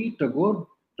एक्चुअली टैगोर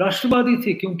राष्ट्रवादी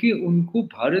थे, क्योंकि उनको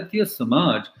भारतीय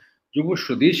समाज, जो वो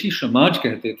स्वदेशी समाज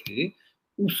कहते थे,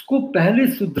 उसको पहले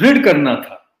सुदृढ़ करना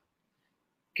था।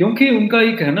 क्योंकि उनका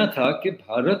ये कहना था कि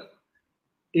भारत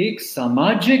एक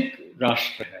सामाजिक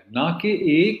राष्ट्र है, ना कि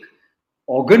एक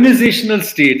ऑर्गेनाइजेशनल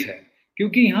स्टेट है।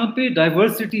 क्योंकि यहाँ पे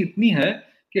डाइवर्सिटी इतनी है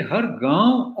कि हर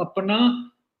गांव अपना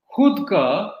खुद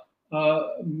का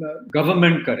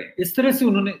गवर्नमेंट करे, इस तरह से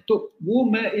उन्होंने, तो वो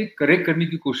मैं एक करेक्ट करने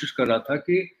की कोशिश कर रहा था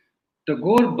कि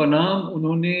टैगोर बनाम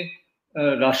उन्होंने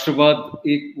राष्ट्रवाद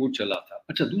एक वो चला था।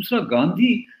 अच्छा, दूसरा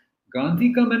गांधी,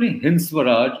 गांधी का मैंने हिंद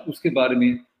स्वराज उसके बारे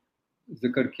में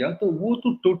जिक्र किया, तो वो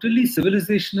तो टोटली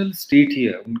सिविलाइजेशनल स्टेट ही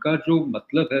है। उनका जो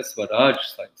मतलब है स्वराज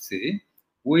से,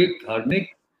 वो एक धार्मिक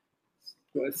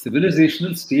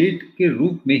सिविलाइजेशनल स्टेट के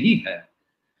रूप में ही है।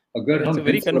 अगर हम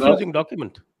very confusing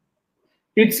document,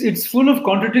 it's full of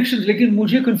contradictions, लेकिन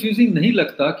मुझे कंफ्यूजिंग नहीं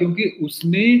लगता, क्योंकि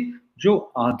उसमें जो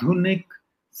आधुनिक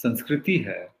संस्कृति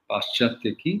है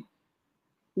पाश्चात्य की,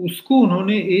 उसको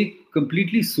उन्होंने एक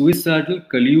कंप्लीटली सुइसाइडल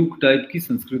कलयुग टाइप की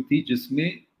संस्कृति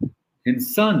जिसमें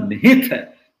हिंसा निहित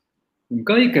है,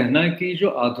 उनका ये कहना है कि जो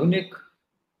आधुनिक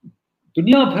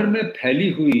दुनिया भर में फैली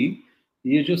हुई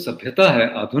ये जो सभ्यता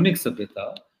है, आधुनिक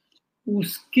सभ्यता,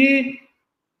 उसके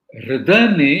हृदय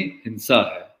में हिंसा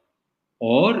है।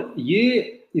 और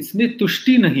ये इसमें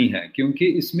तुष्टि नहीं है, क्योंकि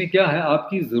इसमें क्या है,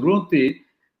 आपकी जरूरतें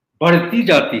बढ़ती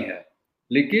जाती है,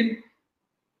 लेकिन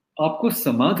आपको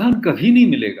समाधान कभी नहीं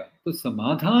मिलेगा। तो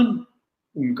समाधान,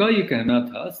 उनका ये कहना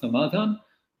था, समाधान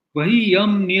वही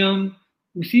यम नियम,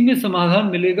 उसी में समाधान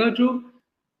मिलेगा जो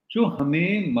जो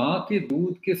हमें माँ के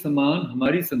दूध के समान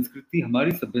हमारी संस्कृति,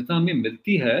 हमारी सभ्यता में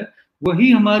मिलती है,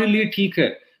 वही हमारे लिए ठीक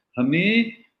है।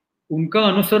 हमें उनका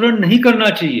अनुसरण नहीं करना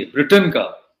चाहिए, ब्रिटेन का,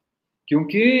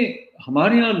 क्योंकि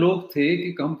हमारे यहाँ लोग थे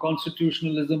कि हम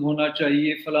कॉन्स्टिट्यूशनलिज्म होना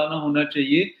चाहिए, फलाना होना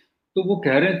चाहिए। तो वो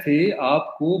कह रहे थे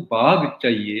आपको बाघ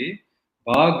चाहिए,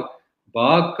 बाघ,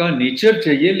 बाघ का नेचर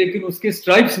चाहिए, लेकिन उसके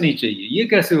स्ट्राइप्स नहीं चाहिए। ये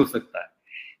कैसे हो सकता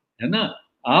है ना।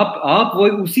 आप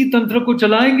वो उसी तंत्र को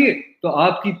चलाएंगे तो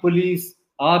आपकी पुलिस,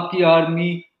 आपकी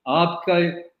आर्मी, आपका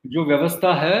जो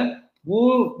व्यवस्था है,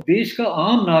 वो देश का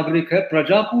आम नागरिक है,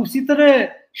 प्रजा को उसी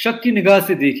तरह शक की निगाह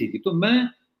से देखेगी। तो मैं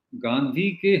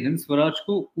गांधी के हिंद स्वराज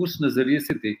को उस नजरिए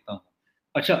से देखता हूं।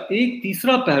 अच्छा, एक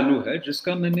तीसरा पहलू है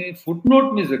जिसका मैंने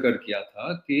फुटनोट में जिक्र किया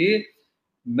था कि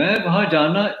मैं वहां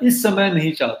जाना इस समय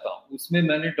नहीं चाहता हूं। उसमें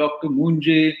मैंने डॉक्टर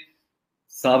मुंजे,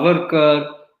 सावरकर,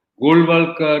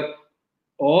 गोलवलकर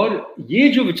और ये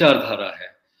जो विचारधारा है,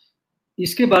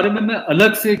 इसके बारे में मैं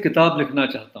अलग से किताब लिखना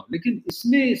चाहता हूं। लेकिन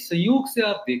इसमें संयोग से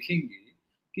आप देखेंगे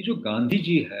कि जो गांधी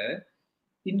जी है,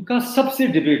 इनका सबसे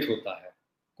डिबेट होता है।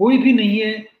 कोई भी नहीं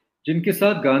है जिनके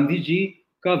साथ गांधी जी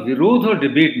का विरोध और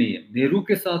डिबेट नहीं है। नेहरू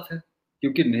के साथ है,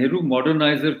 क्योंकि नेहरू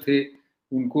मॉडर्नाइजर थे,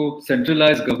 उनको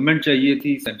सेंट्रलाइज गवर्नमेंट चाहिए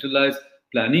थी, सेंट्रलाइज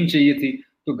प्लानिंग चाहिए थी।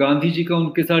 तो गांधी जी का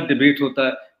उनके साथ डिबेट होता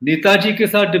है। नेताजी के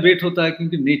साथ डिबेट होता है,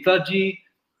 क्योंकि नेताजी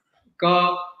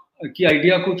का की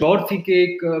आइडिया कुछ और थी कि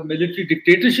एक मिलिट्री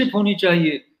डिक्टेटरशिप होनी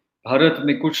चाहिए भारत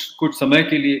में कुछ समय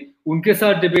के लिए। उनके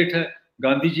साथ डिबेट है।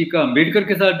 गांधी जी का अंबेडकर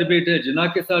के साथ डिबेट है, जिन्ना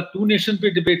के साथ टू नेशन पे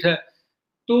डिबेट है,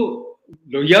 तो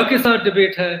लोहिया के साथ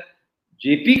डिबेट है,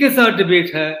 जेपी के साथ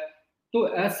डिबेट है। तो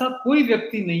ऐसा कोई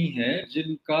व्यक्ति नहीं है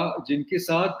जिनके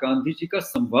साथ गांधी जी का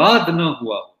संवाद न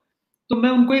हुआ हो। तो मैं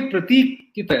उनको एक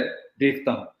प्रतीक की तरह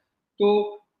देखता हूं।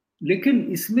 तो लेकिन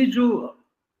इसमें जो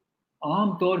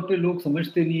आम तौर पे लोग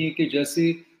समझते नहीं है कि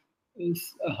जैसे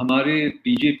हमारे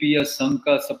बीजेपी या संघ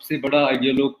का सबसे बड़ा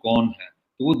आइडियोलॉग कौन है,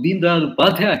 तो वो दीनदयाल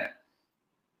उपाध्याय है।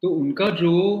 तो उनका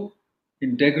जो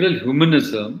इंटेग्रल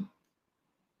ह्यूमनिज्म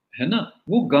है ना,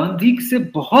 वो गांधी से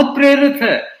बहुत प्रेरित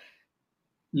है।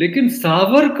 लेकिन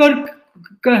सावरकर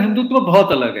का हिंदुत्व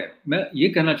बहुत अलग है, मैं ये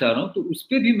कहना चाह रहा हूँ। तो उस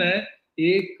पर भी मैं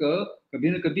एक कभी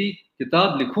न कभी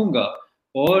किताब लिखूंगा,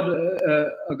 और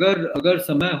अगर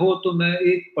समय हो तो मैं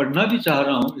एक पढ़ना भी चाह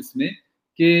रहा हूँ इसमें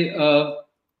कि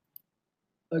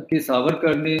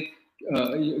सावरकर ने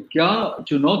क्या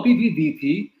चुनौती भी दी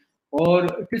थी और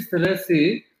किस तरह से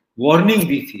वार्निंग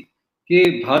दी थी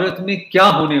कि भारत में क्या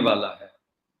होने वाला है।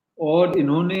 और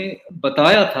इन्होंने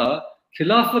बताया था,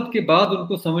 खिलाफत के बाद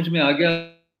उनको समझ में आ गया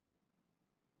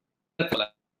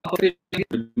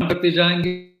करते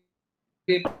जाएंगे,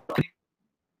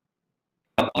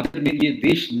 आखिर में ये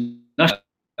देश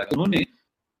नष्ट। उन्होंने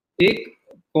एक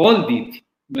कॉल दी थी,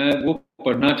 मैं वो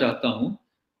पढ़ना चाहता हूं।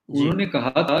 उन्होंने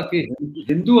कहा था कि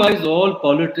Hinduised all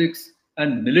politics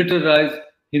and militarise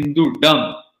हिंदूडम,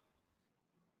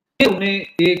 उन्हें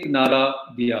एक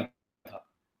नारा दिया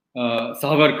था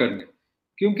सावरकर ने,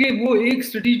 क्योंकि वो एक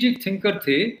स्ट्रेटेजिक थिंकर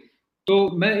थे। तो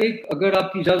मैं एक, अगर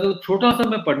आपकी इजाजत, छोटा सा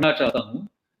मैं पढ़ना चाहता हूँ।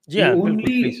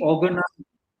 ओनली ऑर्गेनाइज,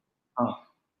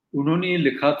 हाँ, उन्होंने ये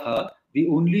लिखा था, the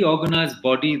only organized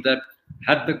body that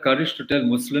had the courage to tell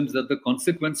Muslims that the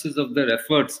consequences of their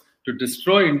efforts to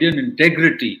destroy Indian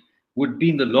integrity would be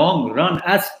in the long run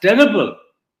as terrible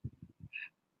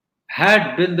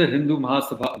had been the Hindu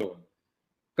Mahasabha alone.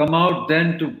 Come out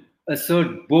then to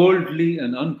assert boldly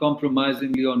and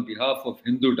uncompromisingly on behalf of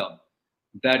Hindudom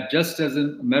that just as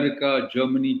in America,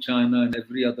 Germany, China, and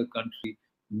every other country,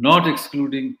 not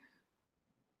excluding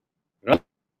Russia,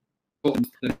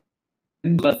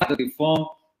 they form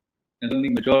an only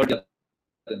majority of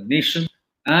the nation,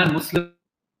 and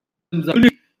Muslims are,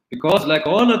 because like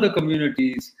all other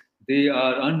communities, they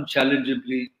are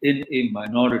unchallengeably in a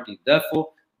minority.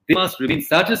 Therefore, they must remain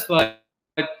satisfied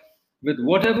with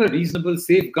whatever reasonable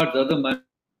safeguards other minorities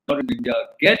in India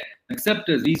get, accept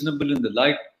as reasonable in the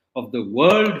light of the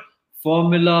world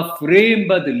formula framed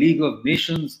by the League of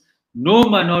Nations. No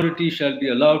minority shall be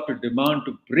allowed to demand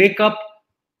to break up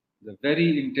the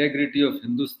very integrity of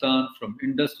Hindustan from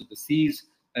Indus to the seas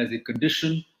as a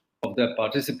condition of their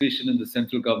participation in the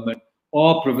central government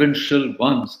or provincial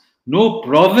ones. No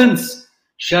province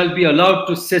shall be allowed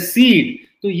to secede.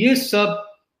 तो ये सब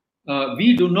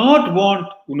we do not want,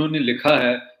 उन्होंने लिखा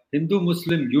है, Hindu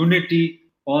Muslim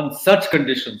unity on such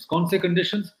conditions. कौन से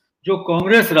conditions? जो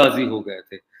कांग्रेस राजी हो गए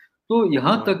थे। तो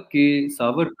यहां तक कि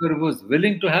Savarkar was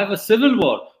willing to have a civil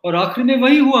war, और आखिर में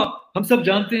वही हुआ। हम सब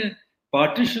जानते हैं,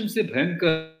 पार्टीशन से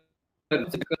भयंकर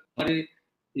हमारे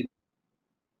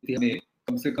में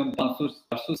कम से कम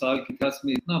 500-400 साल के इतिहास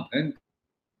में इतना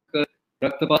भयंकर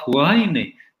रक्तपात हुआ ही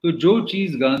नहीं। तो जो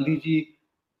चीज गांधी जी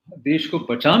देश को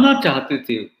बचाना चाहते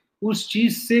थे, उस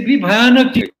चीज से भी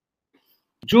भयानक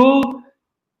जो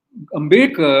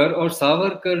अंबेडकर और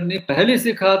सावरकर ने पहले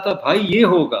से कहा था, भाई ये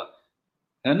होगा,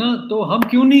 है ना, तो हम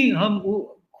क्यों नहीं, हम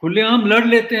खुलेआम लड़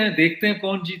लेते हैं, देखते हैं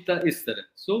कौन जीतता, इस तरह।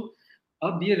 सो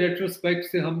अब ये रेट्रोस्पेक्ट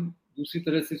से हम दूसरी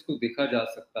तरह से इसको देखा जा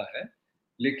सकता है,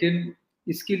 लेकिन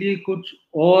इसके लिए कुछ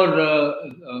और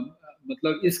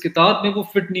मतलब इस किताब में वो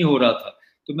फिट नहीं हो रहा था।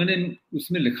 तो मैंने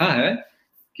उसमें लिखा है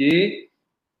कि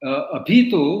अभी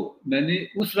तो मैंने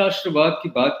उस राष्ट्रवाद की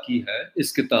बात की है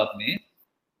इस किताब में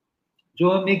जो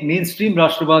हम एक मेन स्ट्रीम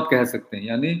राष्ट्रवाद कह सकते हैं,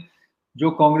 यानी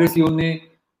जो कांग्रेसियों ने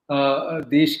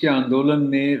देश के आंदोलन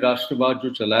में राष्ट्रवाद जो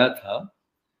चलाया था,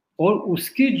 और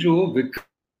उसके जो विकल्प,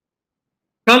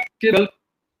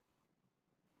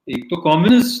 एक तो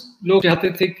कम्युनिस्ट लोग चाहते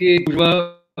थे कि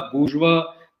बुर्जुआ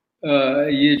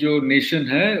ये जो नेशन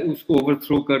है उसको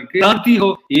ओवरथ्रो करके क्रांति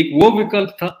हो, एक वो विकल्प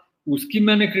था, उसकी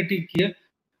मैंने क्रिटिक किया।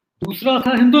 दूसरा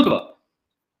था हिंदुत्व,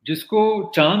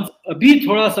 जिसको चांस अभी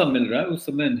थोड़ा सा मिल रहा है, उस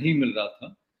समय नहीं मिल रहा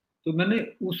था, तो मैंने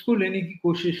उसको लेने की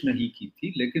कोशिश नहीं की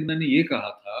थी। लेकिन मैंने ये कहा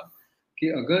था कि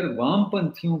अगर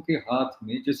वामपंथियों के हाथ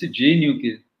में, जैसे JNU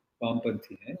के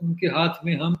वामपंथी हैं, उनके हाथ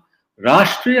में हम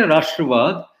राष्ट्रीय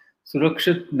राष्ट्रवाद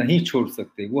सुरक्षित नहीं छोड़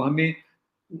सकते, वो हमें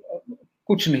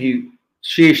कुछ नहीं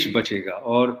शेष बचेगा।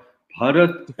 और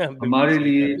भारत हमारे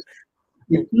लिए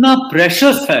इतना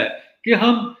प्रेशस है कि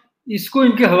हम इसको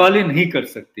इनके हवाले नहीं कर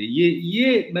सकते।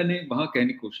 ये मैंने वहां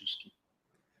कहने की कोशिश की।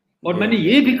 और मैंने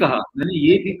ये भी कहा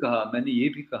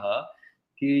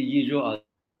कि ये जो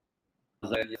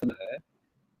आजादी है,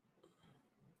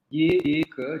 ये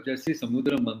एक जैसे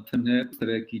समुद्र मंथन है, उस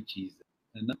तरह की चीज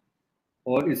है ना,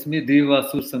 और इसमें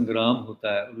देवासुर संग्राम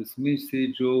होता है, और इसमें से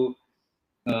जो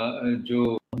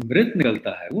अमृत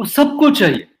निकलता है वो सबको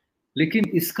चाहिए, लेकिन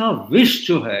इसका विष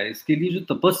जो है, इसके लिए जो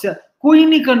तपस्या कोई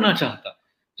नहीं करना चाहता।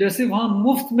 जैसे वहां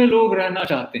मुफ्त में लोग रहना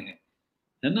चाहते हैं,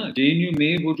 है ना, JNU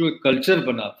में वो जो एक कल्चर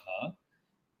बना था,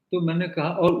 तो मैंने कहा,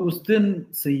 और उस दिन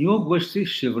संयोगवश से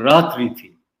शिवरात्रि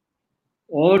थी,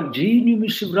 और JNU में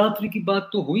शिवरात्रि की बात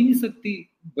तो हो ही नहीं सकती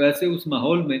वैसे उस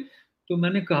माहौल में। तो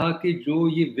मैंने कहा कि जो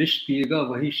ये विष पिएगा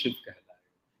वही शिव कहलाए।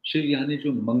 शिव यानी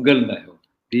जो मंगलमय हो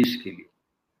देश के लिए।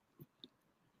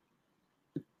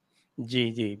 जी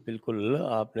जी बिल्कुल,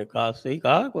 आपने कहा, सही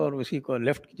कहा। और उसी को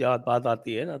लेफ्ट की जहाँ बात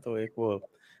आती है ना, तो एक वो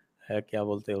है, क्या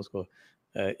बोलते हैं उसको,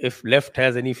 if left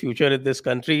has any future in this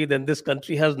country then this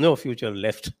country has no future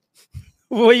left.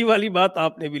 वही वाली बात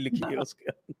आपने भी लिखी है उसके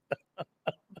अंदर।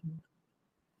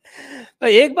 तो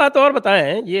एक बात और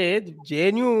बताएं, ये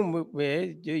जेएनयू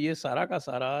में जो ये सारा का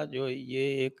सारा जो ये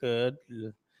एक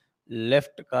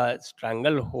लेफ्ट का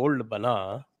स्ट्रैंगल होल्ड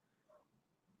बना,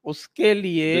 उसके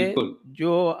लिए बिल्कुल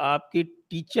जो आपकी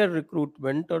टीचर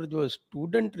रिक्रूटमेंट और जो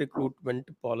स्टूडेंट रिक्रूटमेंट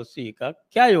पॉलिसी का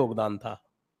क्या योगदान था?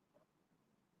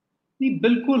 नहीं,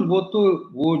 बिल्कुल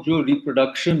वो जो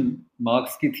रिप्रोडक्शन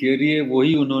मार्क्स की थियरी है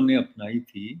वही उन्होंने अपनाई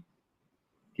थी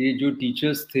कि जो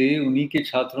टीचर्स थे उन्हीं के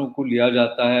छात्रों को लिया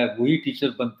जाता है, वही टीचर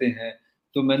बनते हैं।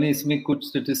 तो मैंने इसमें कुछ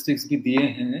स्टेटिस्टिक्स भी दिए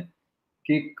हैं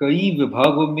कि कई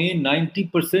विभागों में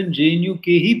 90% जेएनयू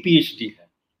के ही पीएचडी है।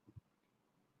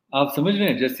 आप समझ रहे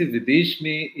हैं, जैसे विदेश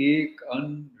में एक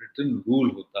अनरिटन रूल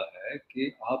होता है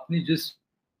कि आपने जिस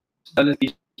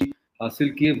PhD हासिल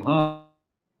किए वहां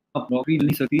आप नौकरी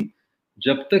नहीं सकती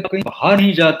जब तक कहीं बाहर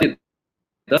नहीं जाते।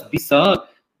 10-20 साल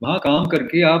वहां काम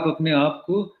करके आप अपने आप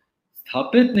को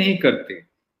स्थापित नहीं करते,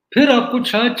 फिर आपको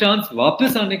शायद चांस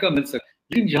वापस आने का मिल सकता है।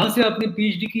 लेकिन जहां से आपने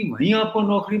पीएचडी की वहीं आपको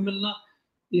नौकरी मिलना,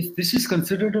 this is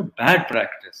considered a bad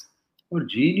practice. और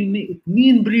जेएनयू में इतनी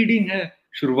इनब्रीडिंग है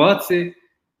शुरुआत से।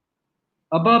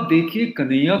 अब आप देखिए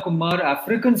कन्हैया कुमार,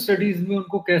 अफ्रीकन स्टडीज में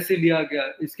उनको कैसे लिया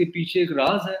गया, इसके पीछे एक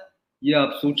राज है। ये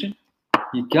आप सोचें,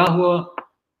 ये क्या हुआ।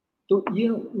 तो ये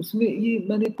उसमें ये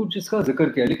मैंने कुछ इसका जिक्र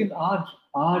किया, लेकिन आज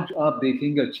आज आप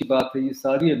देखेंगे, अच्छी बात है, ये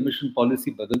सारी एडमिशन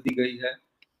पॉलिसी बदल दी गई है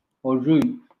और जो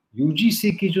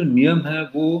यूजीसी के जो नियम है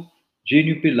वो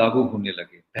जेएनयू पे लागू होने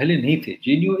लगे। पहले नहीं थे।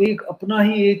 जेएनयू एक अपना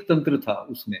ही एक तंत्र था,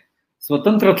 उसमें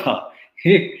स्वतंत्र था।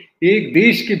 एक एक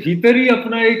देश के भीतर ही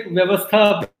अपना एक व्यवस्था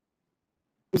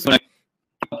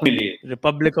अपने लिए,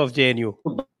 republic of JNU.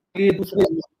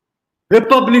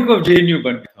 Republic of JNU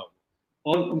बन गया।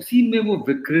 और उसी में वो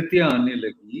विकृतियां आने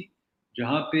लगी,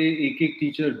 जहां पे एक एक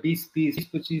टीचर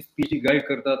 20-25 पीएचडी गाइड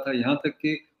करता था, यहाँ तक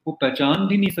कि वो पहचान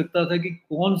भी नहीं सकता था कि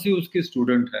कौन से उसके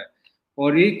स्टूडेंट है।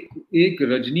 और एक एक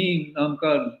रजनी नाम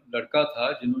का लड़का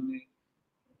था जिन्होंने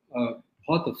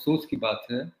बहुत अफसोस की बात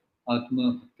है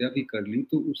आत्महत्या भी कर ली।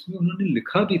 तो उसमें उन्होंने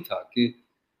लिखा भी था कि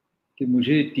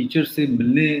मुझे टीचर से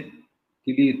मिलने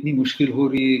के लिए इतनी मुश्किल हो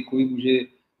रही है, कोई मुझे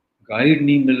गाइड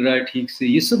नहीं मिल रहा है ठीक से।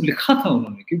 ये सब लिखा था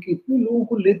उन्होंने, क्योंकि इतने लोगों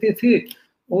को लेते थे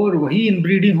और वही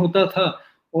इनब्रीडिंग होता था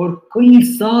और कई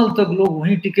साल तक लोग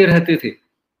वहीं टिके रहते थे।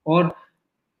 और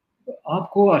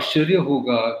आपको आश्चर्य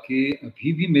होगा कि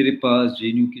अभी भी मेरे पास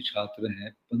जेएनयू के छात्र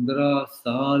हैं 15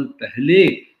 साल पहले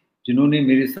जिन्होंने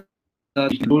मेरे साथ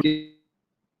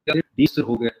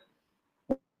हो गए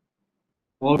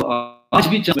और आज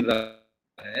भी चल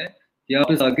रहा है कि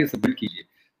आप इस आगे सबमिट कीजिए।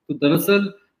 तो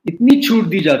दरअसल इतनी छूट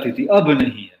दी जाती थी, अब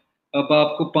नहीं है। अब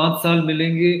आपको 5 साल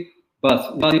मिलेंगे, बस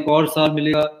बाद एक और साल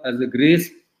मिलेगा एज अ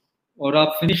ग्रेस, और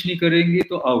आप फिनिश नहीं करेंगे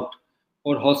तो आउट।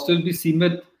 और हॉस्टल भी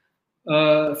सीमित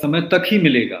समय तक ही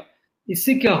मिलेगा।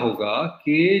 इससे क्या होगा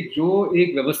कि जो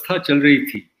एक व्यवस्था चल रही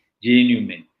थी जेएनयू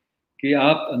में कि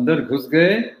आप अंदर घुस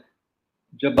गए,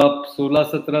 जब आप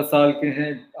 16-17 साल के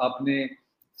हैं, आपने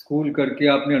स्कूल करके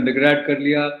आपने अंडरग्रेड कर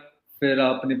लिया, फिर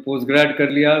आपने पोस्ट ग्रेड कर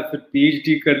लिया, फिर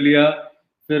पीएचडी कर लिया,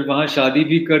 फिर वहां शादी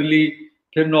भी कर ली,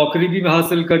 फिर नौकरी भी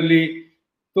हासिल कर ली,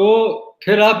 तो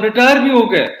फिर आप रिटायर भी हो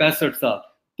गए 65 साल।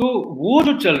 तो वो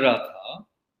जो चल रहा था,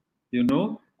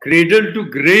 क्रेडल टू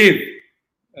ग्रेव,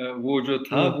 वो जो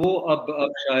था वो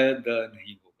अब शायद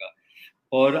नहीं होगा।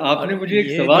 और आपने और मुझे एक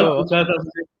ये सवाल जो पूछा था,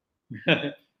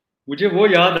 मुझे मुझे वो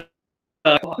याद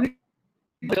आया। आपने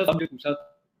मुझे पूछा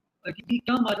था कि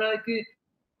क्या माना है कि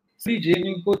श्री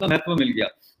जेएनयू को इतना महत्व मिल गया।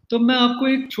 तो मैं आपको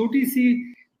एक छोटी सी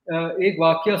एक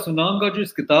वाकया सुनाऊंगा जो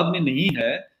इस किताब में नहीं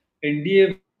है। एनडीए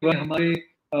हमारे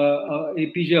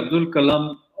APJ Abdul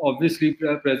Kalam obviously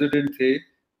president थे,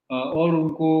 और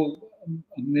उनको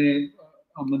हमने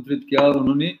आमंत्रित किया और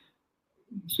उन्होंने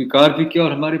स्वीकार भी किया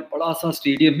और हमारे बड़ा सा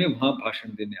स्टेडियम में वहां भाषण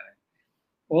देने आए।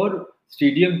 और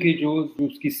स्टेडियम की जो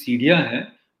उसकी सीढ़ियां हैं,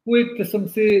 वो एक किस्म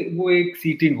से वो एक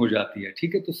सीटिंग हो जाती है,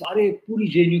 ठीक है। तो सारे पूरी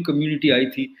जेएनयू कम्युनिटी आई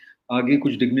थी, आगे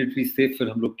कुछ डिग्निटरीज थे, फिर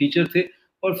हम लोग टीचर थे,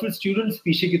 और फिर स्टूडेंट्स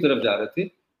पीछे की तरफ जा रहे थे।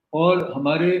 और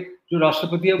हमारे जो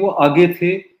राष्ट्रपति है वो आगे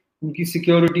थे, उनकी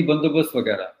सिक्योरिटी बंदोबस्त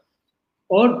वगैरह।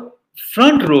 और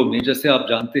फ्रंट रो में, जैसे आप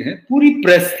जानते हैं, पूरी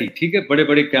प्रेस थी, ठीक है, बड़े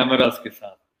बड़े कैमरास के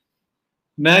साथ।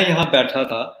 मैं यहाँ बैठा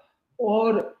था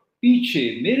और पीछे,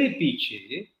 मेरे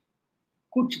पीछे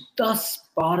कुछ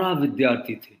 10-12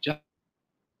 विद्यार्थी थे,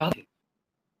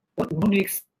 और उन्होंने एक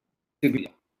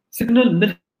सिग्नल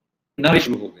मिलना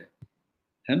शुरू हो गए,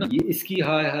 है ना, ये इसकी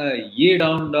हाय हाय, ये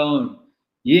डाउन डाउन,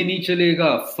 ये नहीं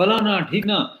चलेगा, फलाना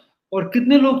ठीकना। और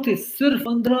कितने लोग थे? सिर्फ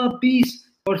 15-20,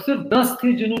 और सिर्फ 10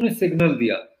 थे जिन्होंने सिग्नल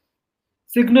दिया।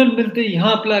 सिग्नल मिलते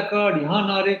यहां प्लेकार्ड, यहां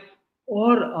नारे,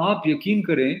 और आप यकीन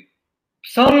करें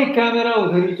सारे कैमरा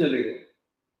उधर ही चले गए,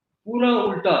 पूरा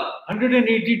उल्टा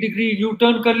 180 डिग्री यू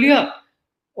टर्न कर लिया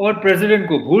और प्रेसिडेंट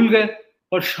को भूल गए,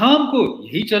 और शाम को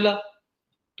यही चला।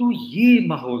 तो ये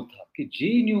माहौल था कि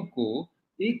जेएनयू को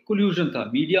एक कोल्यूजन था,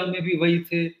 मीडिया में भी वही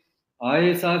थे,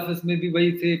 आईएसआईएस में भी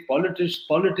वही थे,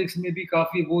 पॉलिटिक्स में भी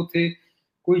काफी वो थे,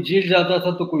 कोई जेल जाता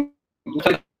था तो कोई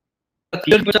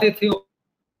दूसरा बचाते थे।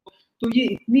 तो ये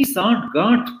इतनी सांठ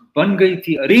गांठ बन गई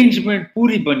थी, अरेंजमेंट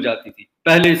पूरी बन जाती थी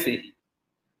पहले से ही।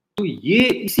 तो ये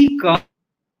इसी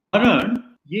कारण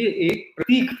ये एक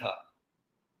प्रतीक था,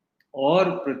 और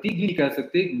प्रतीक भी कह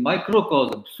सकते हैं,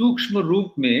 माइक्रोकॉज्म, सूक्ष्म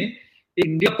रूप में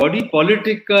इंडिया बॉडी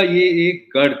पॉलिटिक का ये एक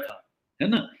गढ़ था, है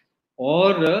ना।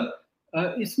 और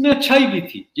इसमें अच्छाई भी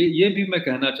थी, ये भी मैं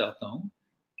कहना चाहता हूं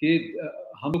कि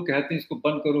हम लोग कहते हैं इसको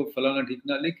बंद करो फलाना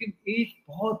ठीकना, लेकिन एक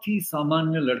बहुत ही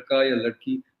सामान्य लड़का या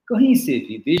लड़की कहीं से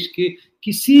भी, देश के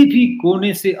किसी भी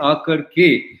कोने से आकर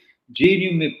के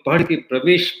जेएनयू में पढ़ के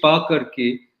प्रवेश पा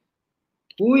करके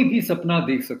कोई भी सपना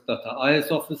देख सकता था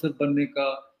आईएएस ऑफिसर बनने का।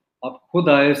 आप खुद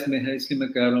आईएएस में है इसलिए मैं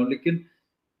कह रहा हूं, लेकिन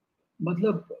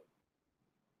मतलब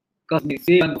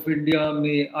ऑफ इंडिया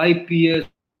में, आईपीएस,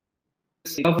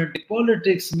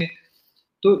 पॉलिटिक्स में,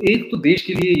 तो एक तो देश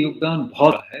के लिए योगदान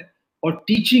बहुत है, और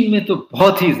टीचिंग में तो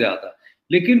बहुत ही ज्यादा।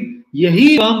 लेकिन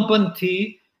यही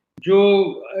वामपंथी जो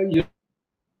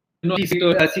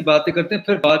ऐसी बातें करते हैं,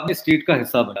 फिर बाद में स्टेट का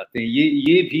हिस्सा बनाते हैं,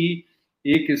 ये भी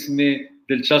एक इसमें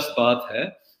दिलचस्प बात है।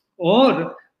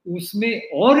 और उसमें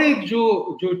और एक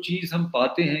जो जो चीज हम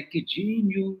पाते हैं कि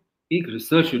जेएनयू एक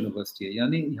रिसर्च यूनिवर्सिटी है,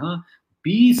 यानी यहाँ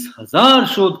 20,000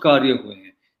 शोध कार्य हुए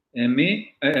हैं,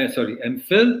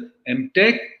 एमफिल,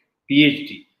 एमटेक,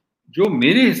 पीएचडी, जो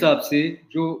मेरे हिसाब से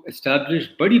जो एस्टैब्लिश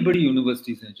बड़ी बड़ी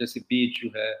यूनिवर्सिटीज हैं, जैसे बीएचयू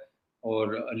है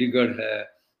और अलीगढ़ है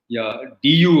या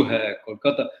डीयू है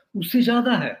कोलकाता, उससे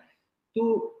ज्यादा है।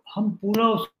 तो हम पूरा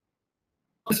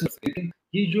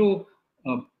ये जो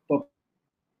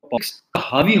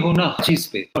हावी होना हर चीज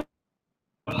पे,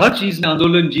 हर चीज में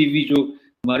आंदोलन जीवी जो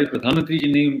हमारे प्रधानमंत्री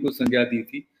जी ने उनको संज्ञा दी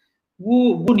थी,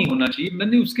 वो नहीं होना चाहिए।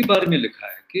 मैंने उसके बारे में लिखा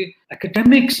है कि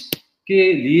एकेडमिक्स के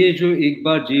लिए जो एक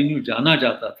बार जेएनयू जाना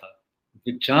जाता था,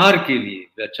 विचार के लिए,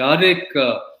 वैचारिक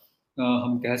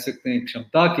हम कह सकते हैं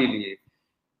क्षमता के लिए,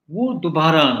 वो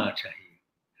दोबारा आना चाहिए,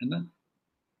 है ना।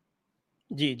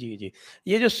 जी जी जी,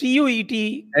 ये जो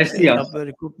सीयूईटी ऐसी से अब आशा।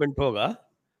 रिक्रूटमेंट होगा,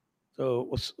 तो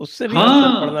उससे भी असर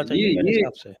हाँ, पड़ना चाहिए मेरे ये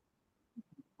हिसाब से।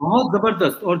 बहुत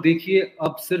जबरदस्त। और देखिए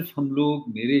अब सिर्फ हम लोग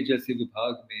मेरे जैसे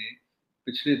विभाग में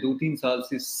पिछले 2-3 साल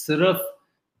से सिर्फ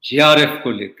जेआरएफ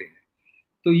को लेते हैं।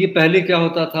 तो ये पहले क्या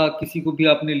होता था, किसी को भी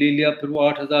आपने ले लिया, फिर वो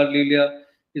 8,000 ले लिया,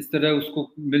 इस तरह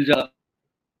उसको मिल जाता।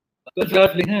 तो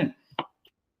जेआरएफ ले हैं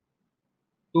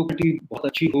तो बहुत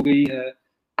अच्छी हो गई है,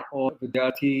 और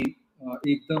विद्यार्थी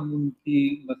एकदम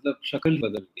उनकी मतलब शक्ल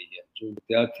बदल गई है, जो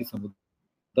विद्यार्थी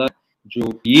समुदाय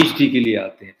जो पीएचडी के लिए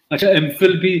आते हैं। अच्छा,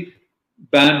 एमफिल भी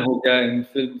बैन हो गया,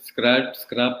 एमफिल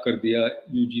स्क्रैप कर दिया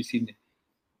यूजीसी ने।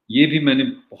 ये भी मैंने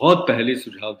बहुत पहले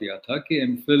सुझाव दिया था कि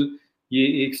एमफिल ये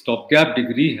एक स्टॉप गैप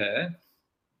डिग्री है,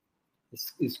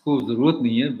 इसको जरूरत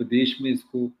नहीं है, विदेश में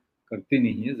इसको करते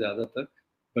नहीं है ज्यादातर,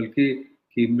 बल्कि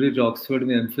कैम्ब्रिज ऑक्सफोर्ड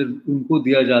में एमफिल उनको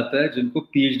दिया जाता है जिनको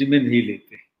पीएचडी में नहीं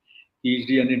लेते।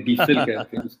 पीएचडी यानी डीफिल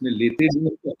कहते हैं, उसमें लेते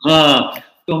नहीं। हाँ,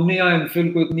 तो हमने यहाँ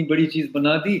एमफिल को इतनी बड़ी चीज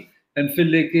बना दी। एमफिल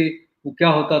लेके वो क्या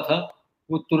होता था,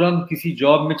 वो तुरंत किसी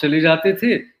जॉब में चले जाते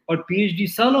थे, और पीएचडी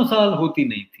सालों साल होती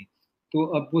नहीं थी। तो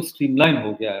अब वो स्ट्रीमलाइन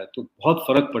हो गया है, तो बहुत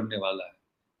फर्क पड़ने वाला है,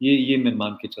 ये मैं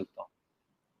मान के चलता हूँ।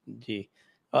 जी,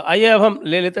 आइए अब हम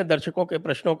ले लेते हैं दर्शकों के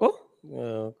प्रश्नों को।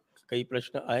 कई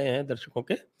प्रश्न आए हैं दर्शकों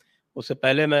के। उससे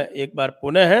पहले मैं एक बार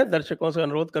पुनः दर्शकों से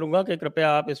अनुरोध करूंगा कि कृपया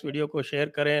आप इस वीडियो को शेयर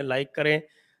करें, लाइक करें,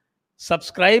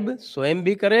 सब्सक्राइब स्वयं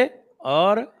भी करें,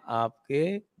 और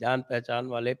आपके जान पहचान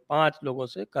वाले 5 लोगों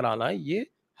से कराना, ये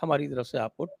हमारी तरफ से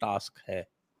आपको टास्क है।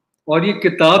 और ये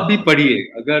किताब भी पढ़िए,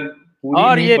 अगर पूरी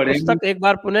और नहीं ये पढ़ेंगे। पुस्तक एक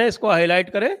बार पुनः इसको हाईलाइट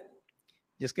करें,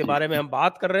 जिसके जी बारे में हम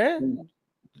बात कर रहे हैं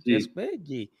जी। डेस्क पे।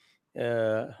 जी,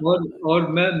 और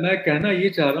मैं कहना ये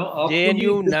चाह रहा हूँ, आपको ये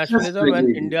जेएनयू दिलचस्प नेशनलिज्म एंड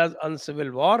लगेगी। इंडियाज अनसिविल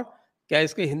वॉर, क्या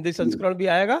इसके हिंदी संस्करण भी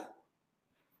आएगा?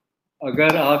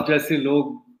 अगर आप जैसे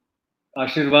लोग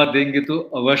आशीर्वाद देंगे तो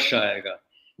अवश्य आएगा,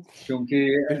 क्योंकि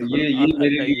बिल्कुल ये आना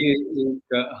मेरे चाहिए। लिए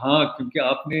एक, हाँ, क्योंकि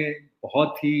आपने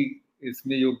बहुत ही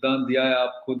इसमें योगदान दिया है।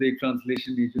 आप खुद एक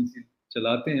ट्रांसलेशन एजेंसी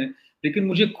चलाते हैं, लेकिन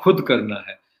मुझे खुद करना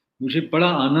है। मुझे बड़ा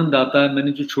आनंद आता है।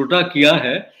 मैंने जो छोटा किया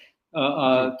है,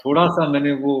 थोड़ा सा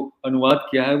मैंने वो अनुवाद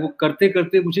किया है, वो करते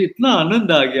करते मुझे इतना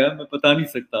आनंद आ गया, मैं बता नहीं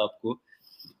सकता आपको।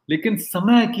 लेकिन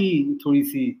समय की थोड़ी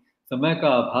सी, समय का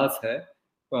आभास है,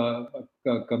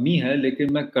 कमी है,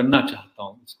 लेकिन मैं करना चाहता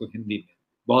हूँ इसको हिंदी में,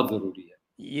 बहुत जरूरी है।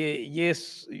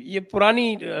 ये पुरानी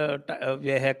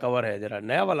ये है कवर है, जरा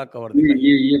नया वाला कवर ये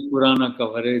दिखाइए। ये पुराना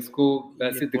कवर है, इसको ये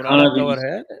वैसे पुराना दिखाना भी कवर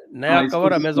नहीं। है, नया हाँ, इसको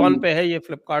कवर अमेज़न दिखाना। पे है, ये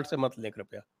फ्लिपकार्ट से मत लें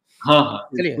कृपया। हाँ हाँ,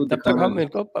 चलिए इसको तब तक दिखाना हम भी।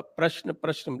 इनको प्रश्न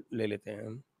प्रश्न ले लेते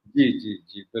हैं। जी जी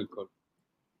जी, बिल्कुल।